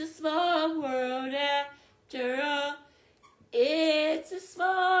 It's a small world after all. It's a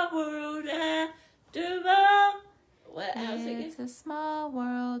small world after all. What? How's it It's a small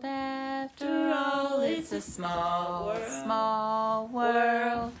world after all. It's a small, small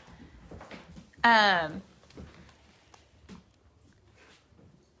world.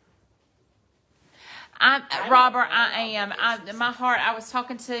 Robert, I am. My heart. I was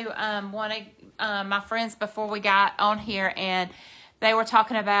talking to one of my friends before we got on here, and they were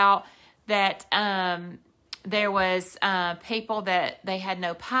talking about that there was people that they had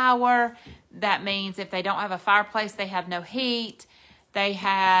no power. That means if they don't have a fireplace, they have no heat. They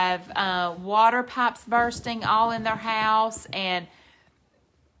have water pipes bursting all in their house, and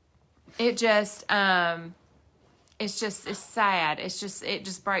it just it's sad. It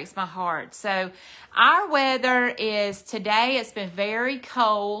just breaks my heart. So our weather is today, it's been very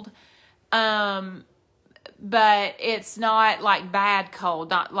cold, but it's not like bad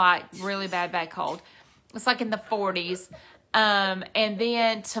cold, not like really bad cold. It's like in the 40s. And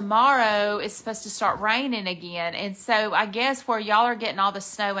then tomorrow it's supposed to start raining again. And so I guess where y'all are getting all the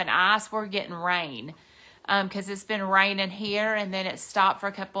snow and ice, we're getting rain. Because it's been raining here, and then it stopped for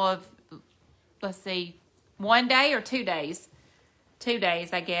a couple of, let's see, 1 day or 2 days? 2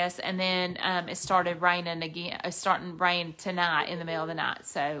 days, I guess. And then it started raining again. It's starting to rain tonight in the middle of the night.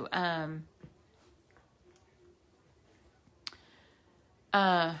 So,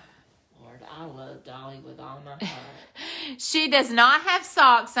 Lord, I love Dolly with all my heart. She does not have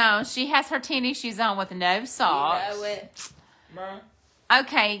socks on. She has her tennis shoes on with no socks. You know it, Mom.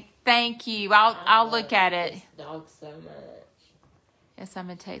 Okay, thank you. I'll look at it. This dog so much. Yes,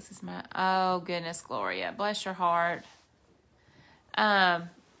 I'm in Texas. Oh goodness, Gloria, bless your heart. You're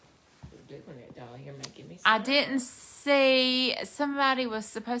doing it, Dolly. You're making me. I didn't see. Somebody was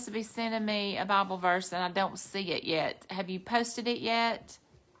supposed to be sending me a Bible verse, and I don't see it yet. Have you posted it yet?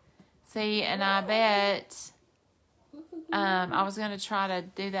 See, and I bet I was going to try to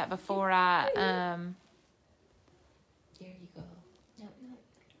do that before I There you go.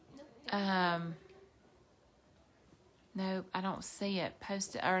 No. Nope, I don't see it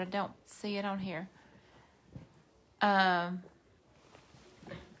posted, or I don't see it on here. Okay,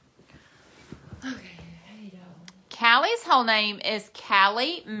 Hey, Dolly. Callie's whole name is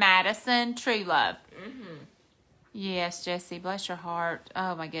Callie Madison Truelove. Mm-hmm. Yes, Jessie, bless your heart.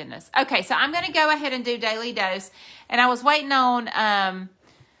 Oh, my goodness. Okay, so I'm going to go ahead and do Daily Dose. And I was waiting on,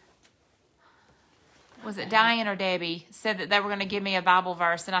 was it Diane or Debbie, said that they were going to give me a Bible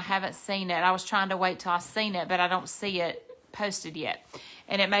verse, and I haven't seen it. I was trying to wait till I seen it, but I don't see it. posted yet.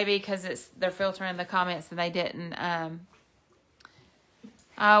 And it may be because they're filtering the comments and they didn't.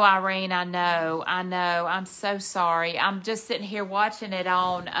 Oh, Irene, I know. I'm so sorry. I'm just sitting here watching it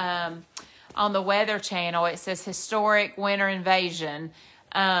on the Weather Channel. It says historic winter invasion.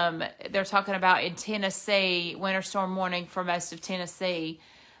 They're talking about in Tennessee, winter storm warning for most of Tennessee.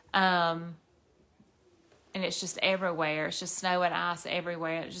 And it's just everywhere. It's just snow and ice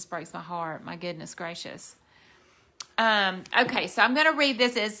everywhere. It just breaks my heart. My goodness gracious. Okay, so I'm going to read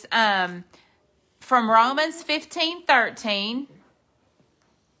this. It's from Romans 15:13.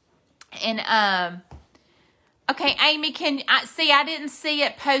 And okay, Amy, I didn't see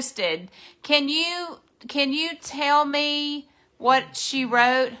it posted. Can you tell me what she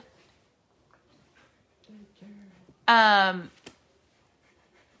wrote?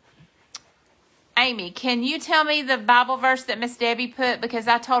 Amy, can you tell me the Bible verse that Miss Debbie put? Because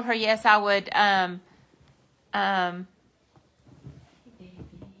I told her yes, I would.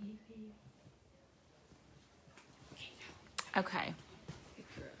 Okay.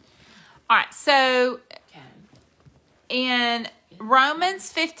 All right, so in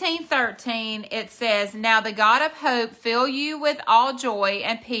Romans 15:13, it says, "Now the God of hope fill you with all joy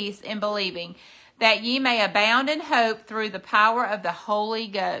and peace in believing, that ye may abound in hope through the power of the Holy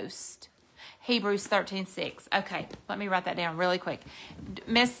Ghost." Hebrews 13:6. Okay, let me write that down really quick.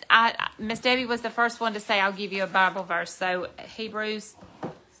 Miss Debbie was the first one to say, "I'll give you a Bible verse." So Hebrews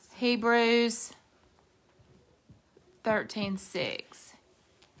 13:6.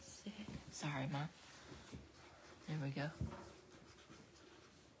 Sorry, Mom. There we go.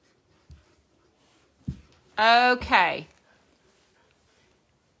 Okay.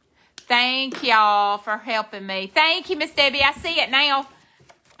 Thank y'all for helping me. Thank you, Miss Debbie. I see it now.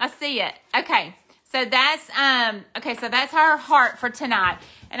 I see it. Okay. So that's our heart for tonight.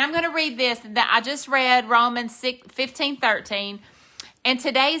 And I'm going to read this. I just read Romans 15:13. And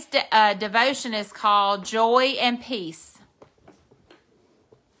today's devotion is called Joy and Peace.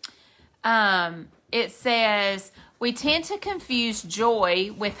 It says, we tend to confuse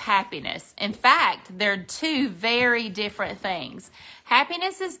joy with happiness. In fact, they're two very different things.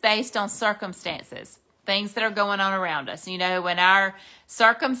 Happiness is based on circumstances, things that are going on around us. You know, when our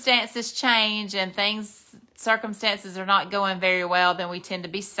circumstances change and circumstances are not going very well, then we tend to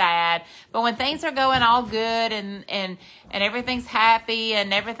be sad. But when things are going all good and everything's happy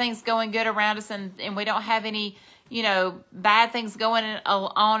and everything's going good around us and we don't have any, bad things going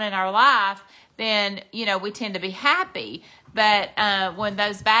on in our life, then, we tend to be happy. But when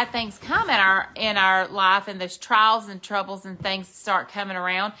those bad things come in our life and those trials and troubles and things start coming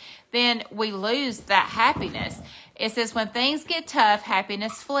around, then we lose that happiness. It says when things get tough,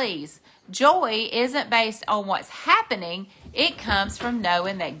 happiness flees. Joy isn't based on what's happening. It comes from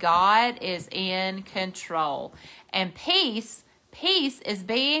knowing that God is in control. And peace is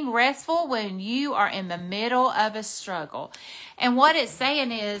being restful when you are in the middle of a struggle. And what it's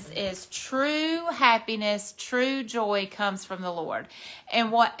saying is true happiness, true joy comes from the Lord.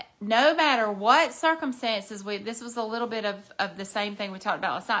 And no matter what circumstances, this was a little bit of the same thing we talked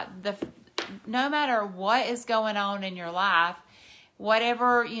about last night. No matter what is going on in your life,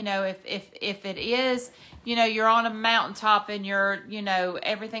 whatever, if it is, you're on a mountaintop and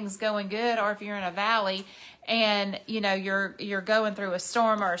everything's going good, or if you're in a valley and, you're going through a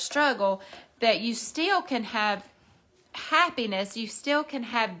storm or a struggle, that you still can have happiness, you still can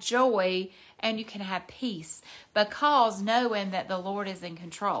have joy, and you can have peace, because knowing that the Lord is in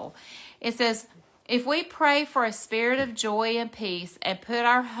control. It says, if we pray for a spirit of joy and peace and put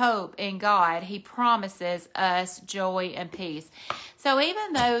our hope in God, He promises us joy and peace. So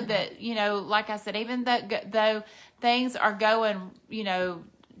even though that, like I said, even though things are going,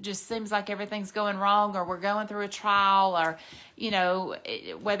 just seems like everything's going wrong, or we're going through a trial, or,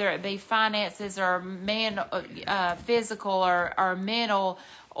 whether it be finances or physical or mental,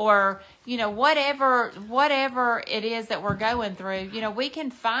 or, whatever it is that we're going through, we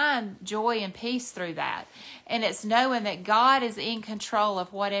can find joy and peace through that. And it's knowing that God is in control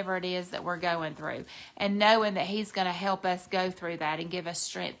of whatever it is that we're going through, and knowing that He's going to help us go through that and give us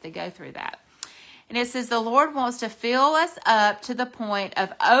strength to go through that. And it says, the Lord wants to fill us up to the point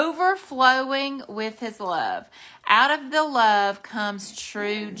of overflowing with His love. Out of the love comes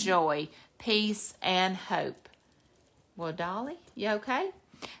true joy, peace, and hope. Well, Dolly, you okay?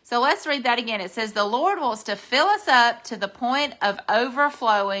 So let's read that again. It says, the Lord wants to fill us up to the point of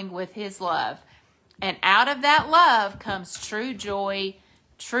overflowing with His love. And out of that love comes true joy,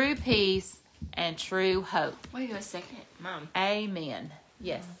 true peace, and true hope. Wait a second, Mom. Amen.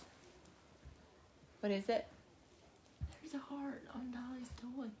 Yes. What is it? There's a heart on Dolly's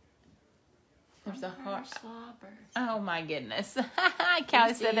toy. There's a heart. Slobber. Oh my goodness.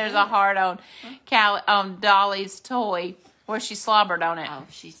 Callie said there's a heart on Dolly's toy where she slobbered on it. Oh,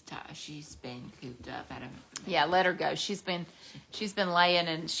 she's been cooped up. Yeah, let her go. She's been laying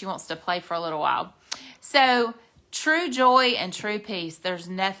and she wants to play for a little while. So true joy and true peace, there's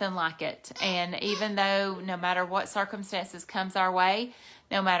nothing like it. And even though no matter what circumstances comes our way,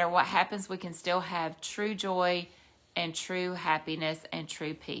 no matter what happens, we can still have true joy and true happiness and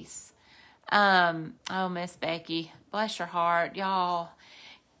true peace. Oh, Miss Becky, bless your heart, y'all.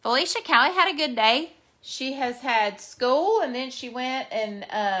 Felicia, Callie had a good day. She has had school, and then she went and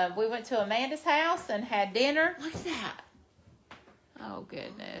we went to Amanda's house and had dinner. What's that? Oh,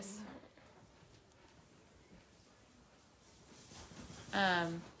 goodness.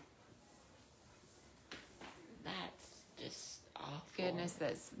 That's just awful. Goodness,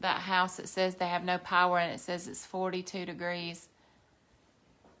 that's that house. It says they have no power, and it says it's 42 degrees.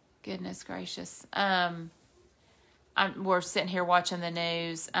 Goodness gracious. We're sitting here watching the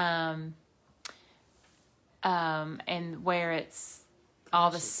news, and where it's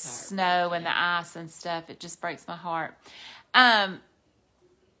all the snow and the ice and stuff. It just breaks my heart.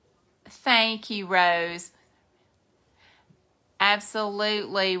 Thank you, Rose.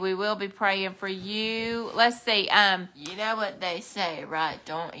 Absolutely. We will be praying for you. Let's see. You know what they say, right?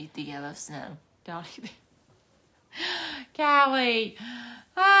 Don't eat the yellow snow. Don't eat Callie.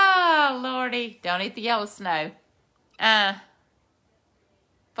 Oh, Lordy. Don't eat the yellow snow.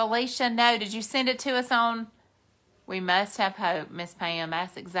 Felicia, no. Did you send it to us on? We must have hope, Miss Pam.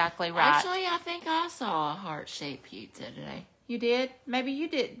 That's exactly right. Actually, I think I saw a heart-shaped pizza today. You did? Maybe you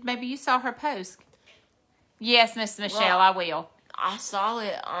did. Maybe you saw her post. Yes, Miss Michelle, Well, I will. I saw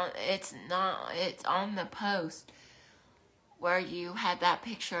it on, it's on the post where you had that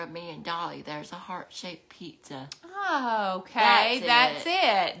picture of me and Dolly. There's a heart-shaped pizza. Oh, okay. That's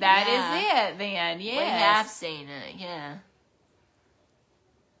it. That is it then. Yes. We have seen it, yeah.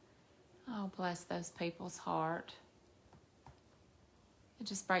 Oh, bless those people's heart. It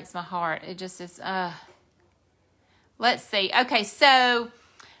just breaks my heart. It just is, Let's see. Okay, so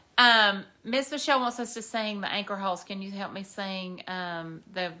Miss Michelle wants us to sing the anchor holes. Can you help me sing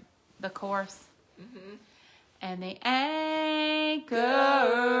the chorus? Mm-hmm. And the anchor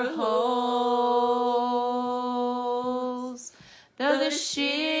holds, though the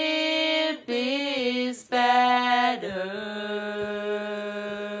ship is battered,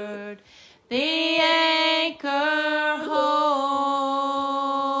 the anchor holds,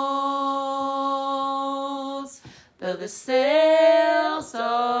 though the sails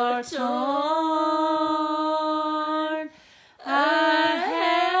are torn. I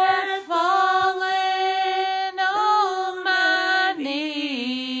have fallen on my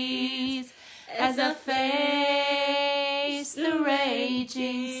knees as I face the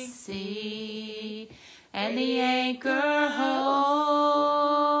raging sea, and the anchor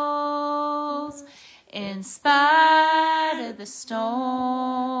holds in spite of the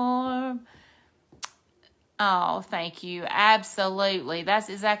storm. Oh, thank you. Absolutely. That's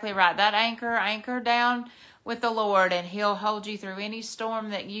exactly right. That anchor down with the Lord, and He'll hold you through any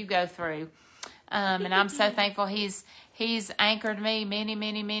storm that you go through. And I'm so thankful He's anchored me many,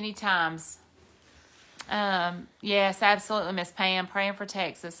 many, many times. Yes, absolutely, Miss Pam. Praying for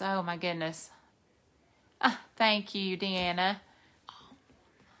Texas. Oh, my goodness. Thank you, Deanna.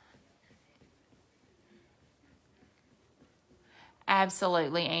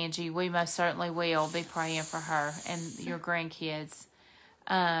 Absolutely, Angie. We most certainly will be praying for her and your grandkids.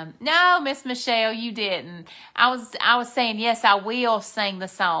 No, Miss Michelle, you didn't. I was saying, yes, I will sing the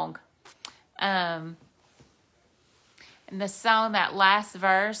song. And the song, that last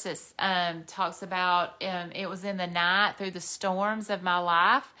verse, it talks about it was in the night through the storms of my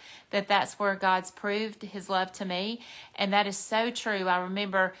life that's where God's proved His love to me. And that is so true. I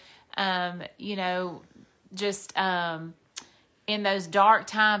remember, just in those dark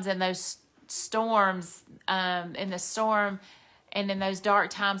times, in those storms, in the storm, and in those dark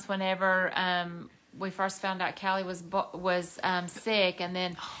times whenever we first found out Callie was sick, and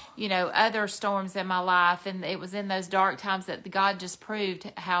then, other storms in my life. And it was in those dark times that God just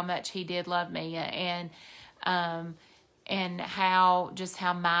proved how much He did love me, and how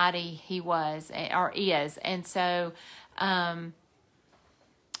mighty He was or is. And so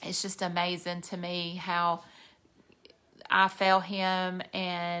it's just amazing to me how I fail Him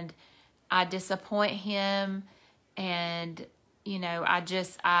and I disappoint Him, and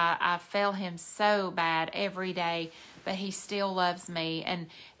I fail Him so bad every day, but He still loves me, and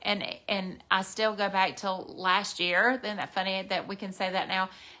I still go back to last year. Isn't that funny that we can say that now?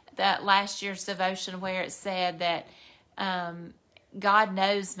 That last year's devotion where it said that God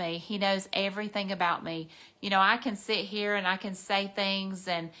knows me. He knows everything about me. You know, I can sit here and I can say things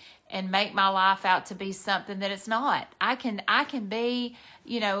and make my life out to be something that it's not. I can be,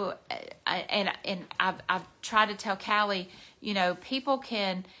 you know, and I've tried to tell Callie, you know, people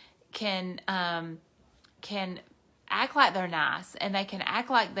can act like they're nice, and they can act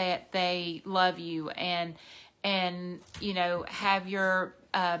like that they love you and you know, have your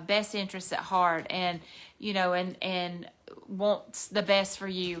best interests at heart, and you know, and wants the best for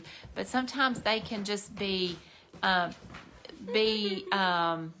you. But sometimes they can just be how,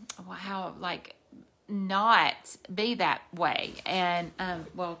 like, not be that way. And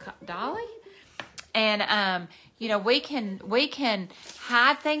well, Dolly, and you know, we can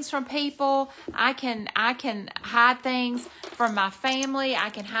hide things from people. I can hide things from my family. I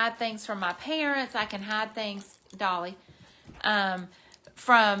can hide things from my parents. I can hide things, Dolly,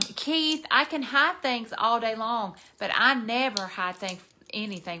 from Keith. I can hide things all day long, but I never hide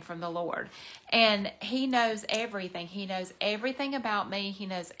anything from the Lord. And He knows everything. He knows everything about me. He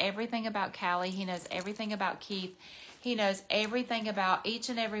knows everything about Callie. He knows everything about Keith. He knows everything about each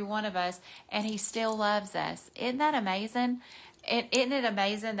and every one of us, and He still loves us. Isn't that amazing? Isn't it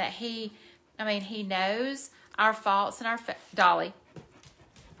amazing that He knows our faults and our Dolly.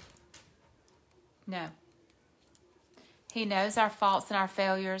 No. He knows our faults and our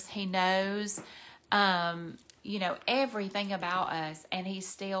failures. He knows, you know, everything about us, and He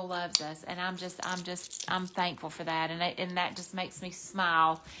still loves us. And I'm thankful for that. And that just makes me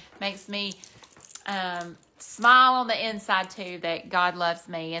smile, makes me, smile on the inside too, that God loves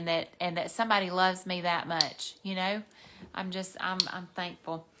me, and that somebody loves me that much. You know, I'm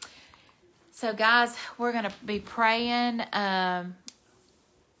thankful. So guys, we're going to be praying.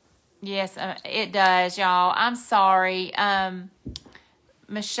 Yes, it does, y'all. I'm sorry.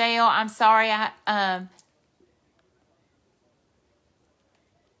 Michelle, I'm sorry.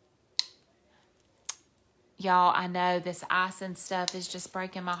 Y'all, I know this ice and stuff is just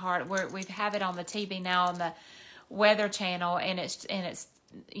breaking my heart. We have it on the TV now on the Weather Channel, and it's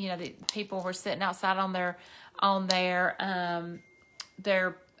you know, the people were sitting outside on their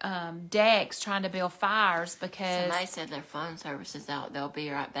decks trying to build fires because somebody said their phone service is out. They'll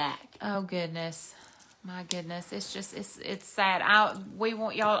be right back. Oh goodness, my goodness, it's sad. We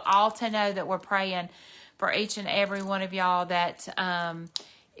want y'all all to know that we're praying for each and every one of y'all that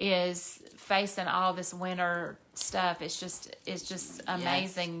is facing all this winter stuff. It's just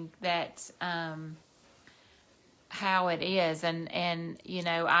amazing that how it is, and you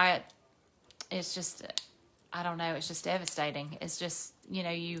know, it's just, I don't know, it's just devastating. It's just, you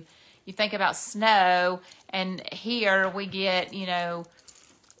know, you think about snow, and here we get, you know,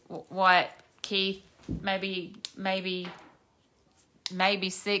 what, Keith, maybe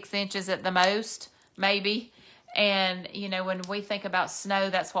 6 inches at the most, maybe. And, you know, when we think about snow,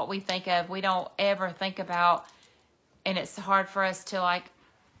 that's what we think of. We don't ever think about, and it's hard for us to, like,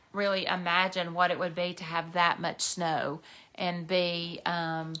 really imagine what it would be to have that much snow and be,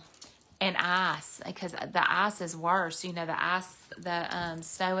 and ice, because the ice is worse. You know, the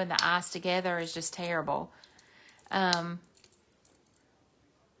snow and the ice together is just terrible.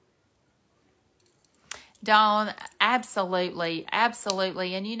 Dawn, absolutely.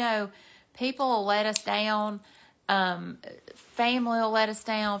 And, you know, people will let us down. Family will let us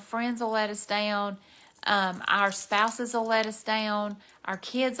down. Friends will let us down. Our spouses will let us down. Our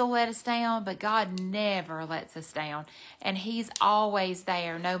kids will let us down. But God never lets us down. And He's always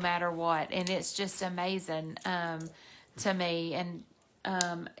there no matter what. And it's just amazing to me. And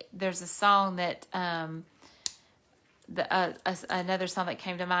there's a song that... another song that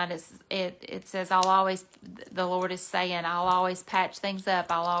came to mind is it says, the Lord is saying, I'll always patch things up.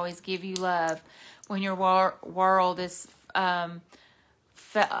 I'll always give you love when your world is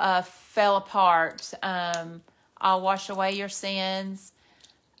fell apart. I'll wash away your sins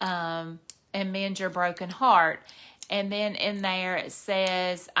and mend your broken heart. And then in there it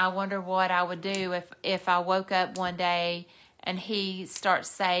says, I wonder what I would do if I woke up one day and He starts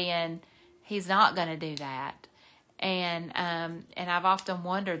saying He's not going to do that. And I've often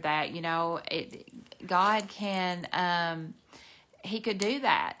wondered that, you know, God can, He could do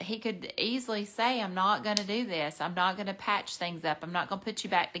that. He could easily say, I'm not going to do this. I'm not going to patch things up. I'm not going to put you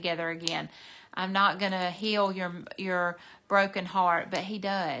back together again. I'm not going to heal your broken heart, but He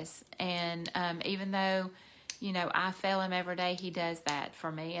does. And even though, you know, I fail Him every day, He does that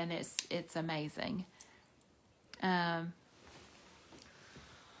for me, and it's amazing.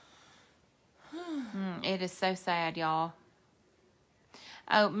 It is so sad, y'all.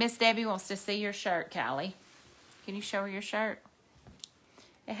 Oh, Miss Debbie wants to see your shirt, Callie. Can you show her your shirt?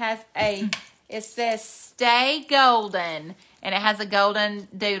 It has It says "Stay Golden," and it has a golden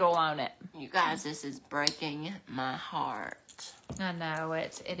doodle on it. You guys, this is breaking my heart. I know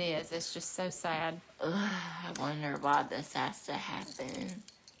it is. It's just so sad. Ugh, I wonder why this has to happen.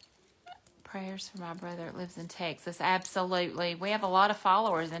 Prayers for my brother that lives in Texas. Absolutely. We have a lot of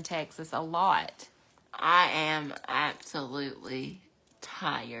followers in Texas. A lot. I am absolutely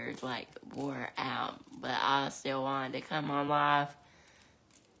tired, like wore out, but I still wanted to come on live.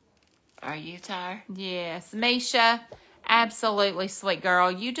 Are you tired? Yes. Misha, absolutely, sweet girl.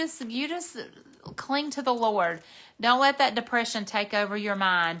 You just cling to the Lord. Don't let that depression take over your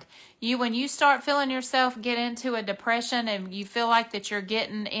mind. When you start feeling yourself get into a depression and you feel like that you're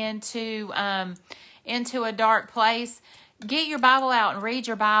getting into a dark place, get your Bible out and read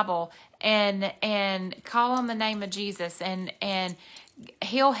your Bible and call on the name of Jesus and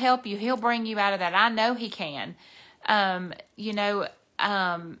He'll help you. He'll bring you out of that. I know He can.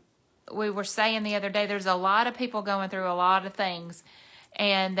 We were saying the other day, there's a lot of people going through a lot of things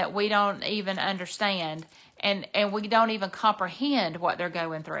and that we don't even understand. And we don't even comprehend what they're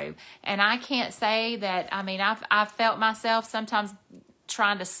going through. And I can't say that, I've felt myself sometimes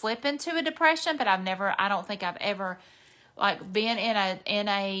trying to slip into a depression, but I don't think I've ever been in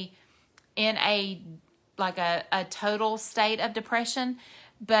a total state of depression.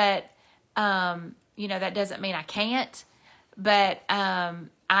 But, that doesn't mean I can't. But,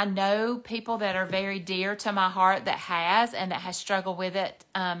 I know people that are very dear to my heart that has struggled with it,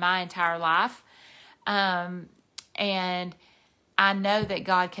 my entire life. And I know that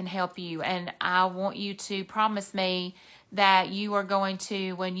God can help you, and I want you to promise me that you are going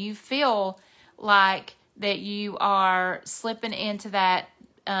to, when you feel like that you are slipping into that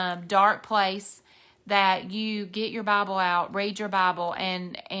dark place, that you get your Bible out, read your Bible,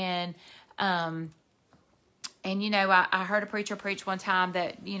 and I heard a preacher preach one time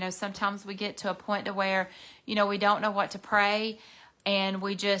that, sometimes we get to a point to where, we don't know what to pray. And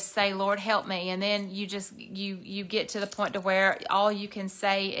we just say, Lord, help me. And then you get to the point to where all you can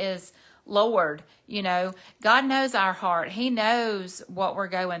say is, Lord. God knows our heart. He knows what we're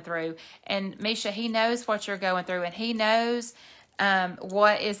going through. And Misha, He knows what you're going through. And He knows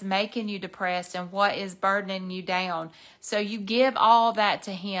what is making you depressed and what is burdening you down. So you give all that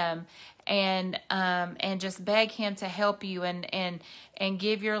to Him and just beg Him to help you and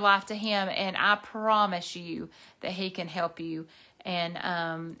give your life to Him. And I promise you that He can help you.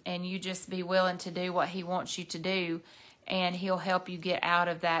 And you just be willing to do what He wants you to do, and He'll help you get out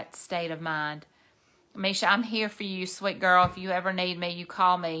of that state of mind. Misha, I'm here for you, sweet girl. If you ever need me, you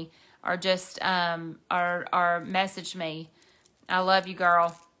call me or just or message me. I love you,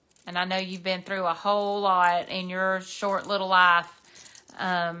 girl. And I know you've been through a whole lot in your short little life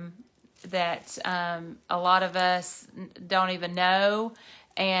that a lot of us don't even know.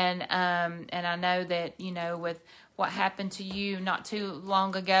 And I know that, with what happened to you not too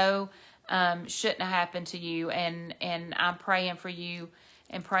long ago shouldn't have happened to you. And I'm praying for you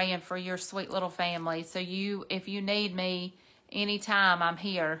and praying for your sweet little family. So if you need me anytime, I'm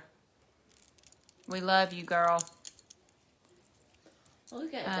here. We love you, girl.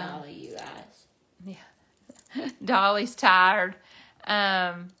 Look at Dolly, you guys. Yeah. Dolly's tired.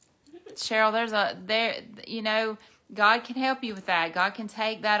 Cheryl, God can help you with that. God can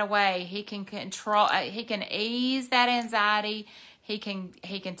take that away. He can control. He can ease that anxiety. He can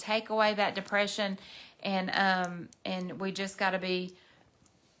take away that depression, and we just got to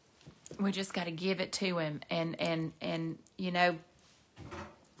give it to Him. And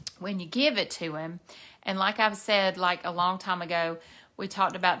when you give it to Him, and like I've said, like a long time ago, we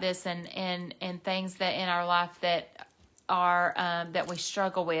talked about this and things that in our life that are that we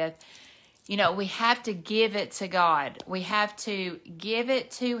struggle with. We have to give it to God. We have to give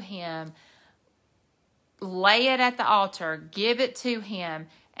it to Him, lay it at the altar, give it to Him,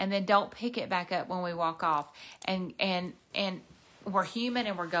 and then don't pick it back up when we walk off. And we're human,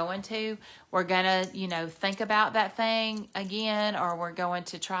 and we're going to think about that thing again, or we're going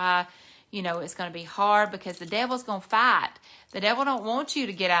to try. It's going to be hard because the devil's going to fight. The devil don't want you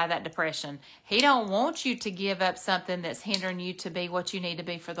to get out of that depression. He don't want you to give up something that's hindering you to be what you need to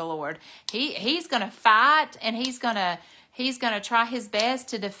be for the Lord. He's going to fight, and he's going to try his best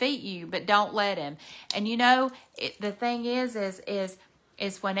to defeat you, but don't let him. And the thing is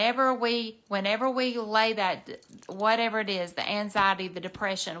whenever we lay that, whatever it is, the anxiety, the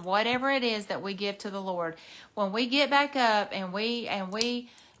depression, whatever it is that we give to the Lord, when we get back up and we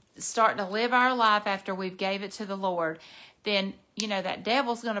start to live our life after we've gave it to the Lord, then, that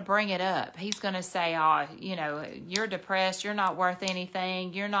devil's going to bring it up. He's going to say, you're depressed. You're not worth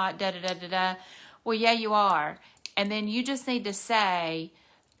anything. You're not da-da-da-da-da. Well, yeah, you are. And then you just need to say,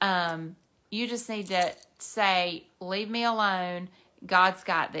 you just need to say, leave me alone. God's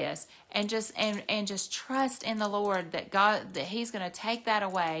got this. And just trust in the Lord that he's going to take that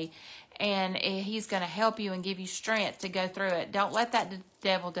away, and he's going to help you and give you strength to go through it. Don't let that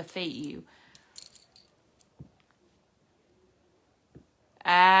devil defeat you.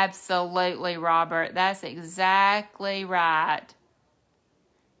 Absolutely, Robert. That's exactly right.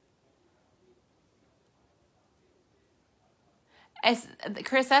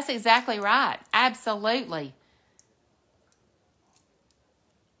 Chris, that's exactly right. Absolutely.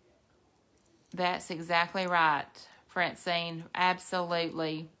 That's exactly right, Francine.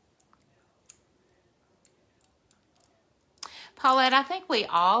 Absolutely. Paulette, I think we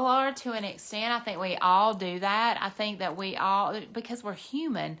all are to an extent. I think we all do that. I think that we all, because we're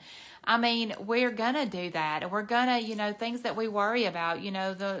human. I mean, we're going to do that. We're going to, things that we worry about,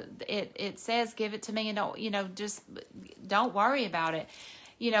 it says, give it to me and don't, just don't worry about it.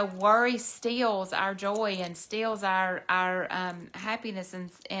 Worry steals our joy and steals our happiness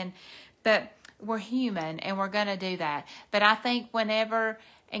but we're human and we're going to do that. But I think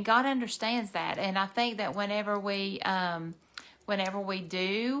and God understands that. And I think that whenever we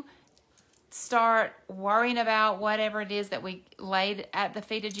do start worrying about whatever it is that we laid at the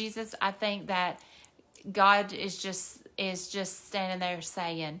feet of Jesus, I think that God is just standing there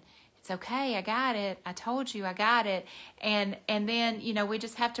saying, it's okay, I got it. I told you I got it. And then, we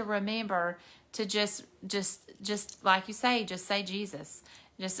just have to remember to just like you say, just say Jesus.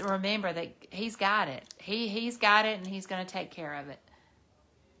 Just remember that he's got it. He's got it, and he's going to take care of it.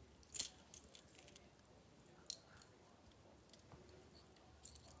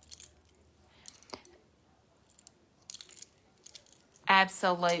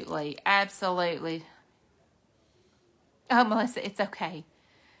 Absolutely. Absolutely. Oh, Melissa, it's okay.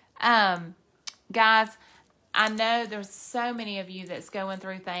 Guys, I know there's so many of you that's going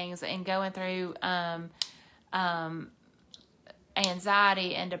through things and going through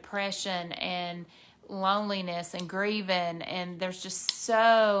anxiety and depression and loneliness and grieving, and there's just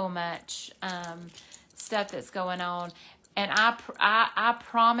so much stuff that's going on. And I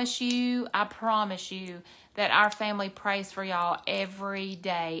promise you that our family prays for y'all every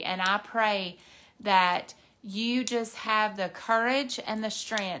day. And I pray that you just have the courage and the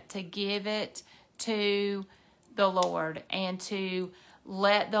strength to give it to the Lord and to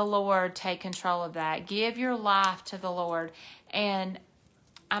let the Lord take control of that. Give your life to the Lord. And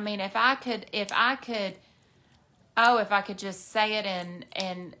I mean, if I could just say it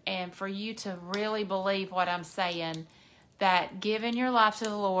and for you to really believe what I'm saying, that giving your life to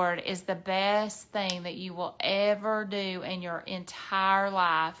the Lord is the best thing that you will ever do in your entire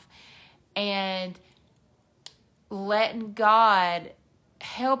life. And letting God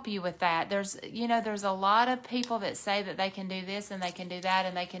help you with that. There's a lot of people that say that they can do this and they can do that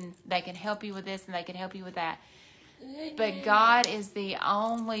and they can help you with this and they can help you with that. But God is the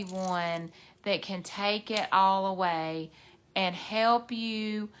only one that can take it all away and help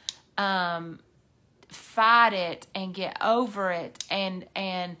you fight it and get over it and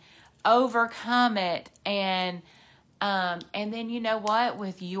overcome it. And then you know what?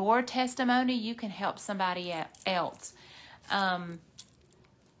 With your testimony, you can help somebody else. I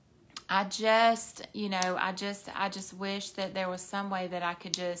just wish that there was some way that I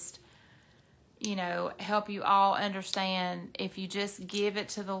could just, help you all understand, if you just give it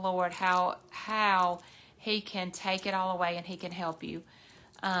to the Lord, how he can take it all away and he can help you.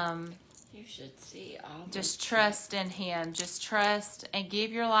 You should see all. Just trust in him. Just trust and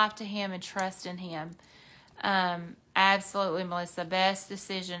give your life to him and trust in him. Absolutely, Melissa. Best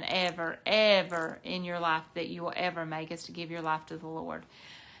decision ever in your life that you will ever make is to give your life to the Lord.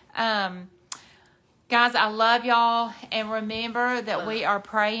 Guys, I love y'all, and remember that we are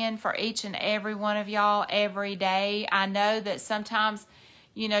praying for each and every one of y'all every day. I know that sometimes,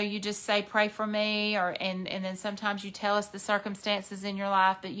 you just say, pray for me, and then sometimes you tell us the circumstances in your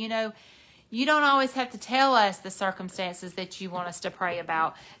life, but you don't always have to tell us the circumstances that you want us to pray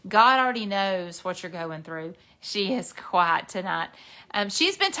about. God already knows what you're going through. She is quiet tonight.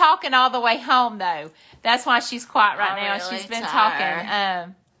 She's been talking all the way home, though. That's why she's quiet right now. Really She's been tired.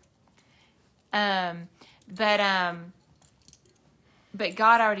 talking. But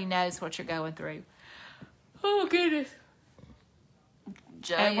God already knows what you're going through. Oh, goodness.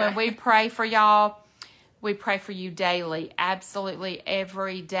 And when we pray for y'all, we pray for you daily, absolutely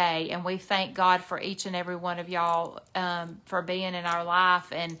every day. And we thank God for each and every one of y'all for being in our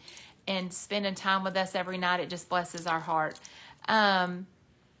life and spending time with us every night. It just blesses our heart.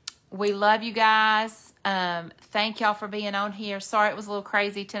 We love you guys. Thank y'all for being on here. Sorry it was a little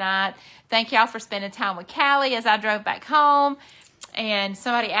crazy tonight. Thank y'all for spending time with Callie as I drove back home. And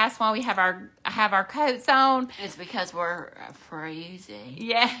somebody asked why we have our coats on. It's because we're freezing.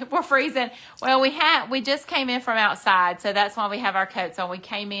 Yeah, we're freezing. Well, we just came in from outside, so that's why we have our coats on. We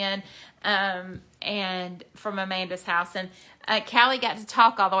came in and from Amanda's house, and Callie got to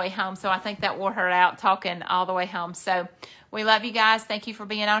talk all the way home, so I think that wore her out talking all the way home. So we love you guys. Thank you for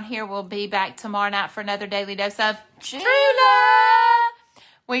being on here. We'll be back tomorrow night for another daily dose of true love.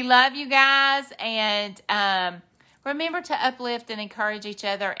 We love you guys, and remember to uplift and encourage each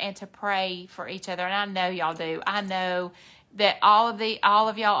other and to pray for each other. And I know y'all do. I know that all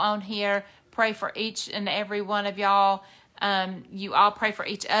of y'all on here pray for each and every one of y'all. You all pray for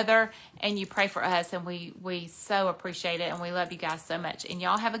each other and you pray for us. And we so appreciate it. And we love you guys so much. And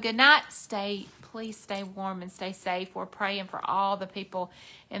y'all have a good night. Please stay warm and stay safe. We're praying for all the people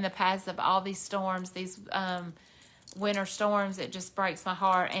in the paths of all these storms, these winter storms. It just breaks my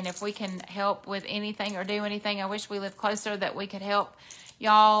heart. And if we can help with anything or do anything, I wish we lived closer that we could help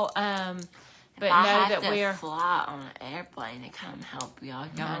y'all. But know that we're fly on an airplane to come help y'all.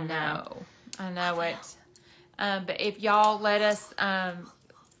 I know it. But if y'all let us,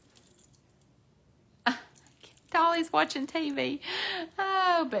 Dolly's watching TV.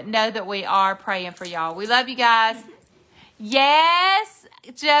 Oh, but know that we are praying for y'all. We love you guys. Yes,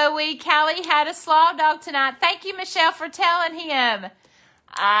 Joey, Callie had a slaw dog tonight. Thank you, Michelle, for telling him.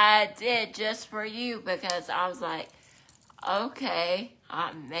 I did just for you because I was like, okay,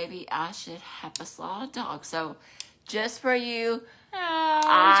 maybe I should have a slaw dog. So just for you. Oh,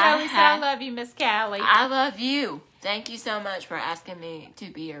 Joey, I love you, Miss Callie. I love you. Thank you so much for asking me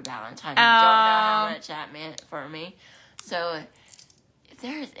to be your Valentine. You don't know how much that meant for me. So if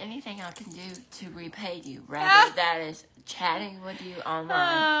there is anything I can do to repay you, rather that is chatting with you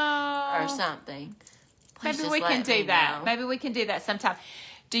online or something, please maybe just we let can do me that. know. Maybe we can do that sometime.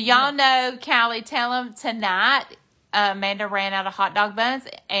 Do y'all know, Callie, tell them tonight Amanda ran out of hot dog buns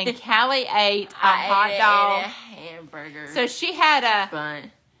and Callie ate a hot dog. Ate a hamburger. So she had a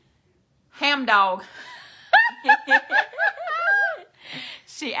bun. Ham dog.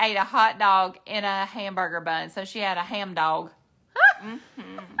 She ate a hot dog in a hamburger bun. So she had a ham dog. I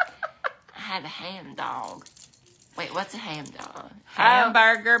had a ham dog. Wait, what's a ham dog?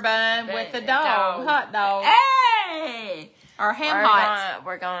 Hamburger bun with a dog. Hot dog. Hey! Or ham hots.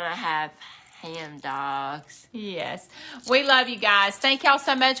 We're gonna have ham dogs. Yes. We love you guys. Thank y'all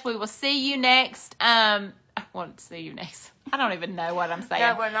so much. We will see you next. I want to see you next. I don't even know what I'm saying.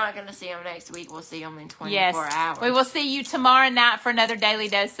 No, we're not going to see them next week. We'll see them in 24 hours. We will see you tomorrow night for another daily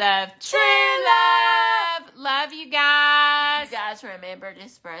dose of true love. Love you guys. You guys remember to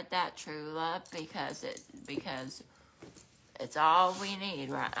spread that true love because it's all we need,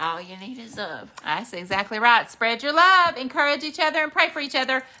 right? All you need is love. That's exactly right. Spread your love. Encourage each other and pray for each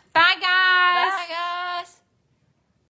other. Bye, guys. Bye, guys.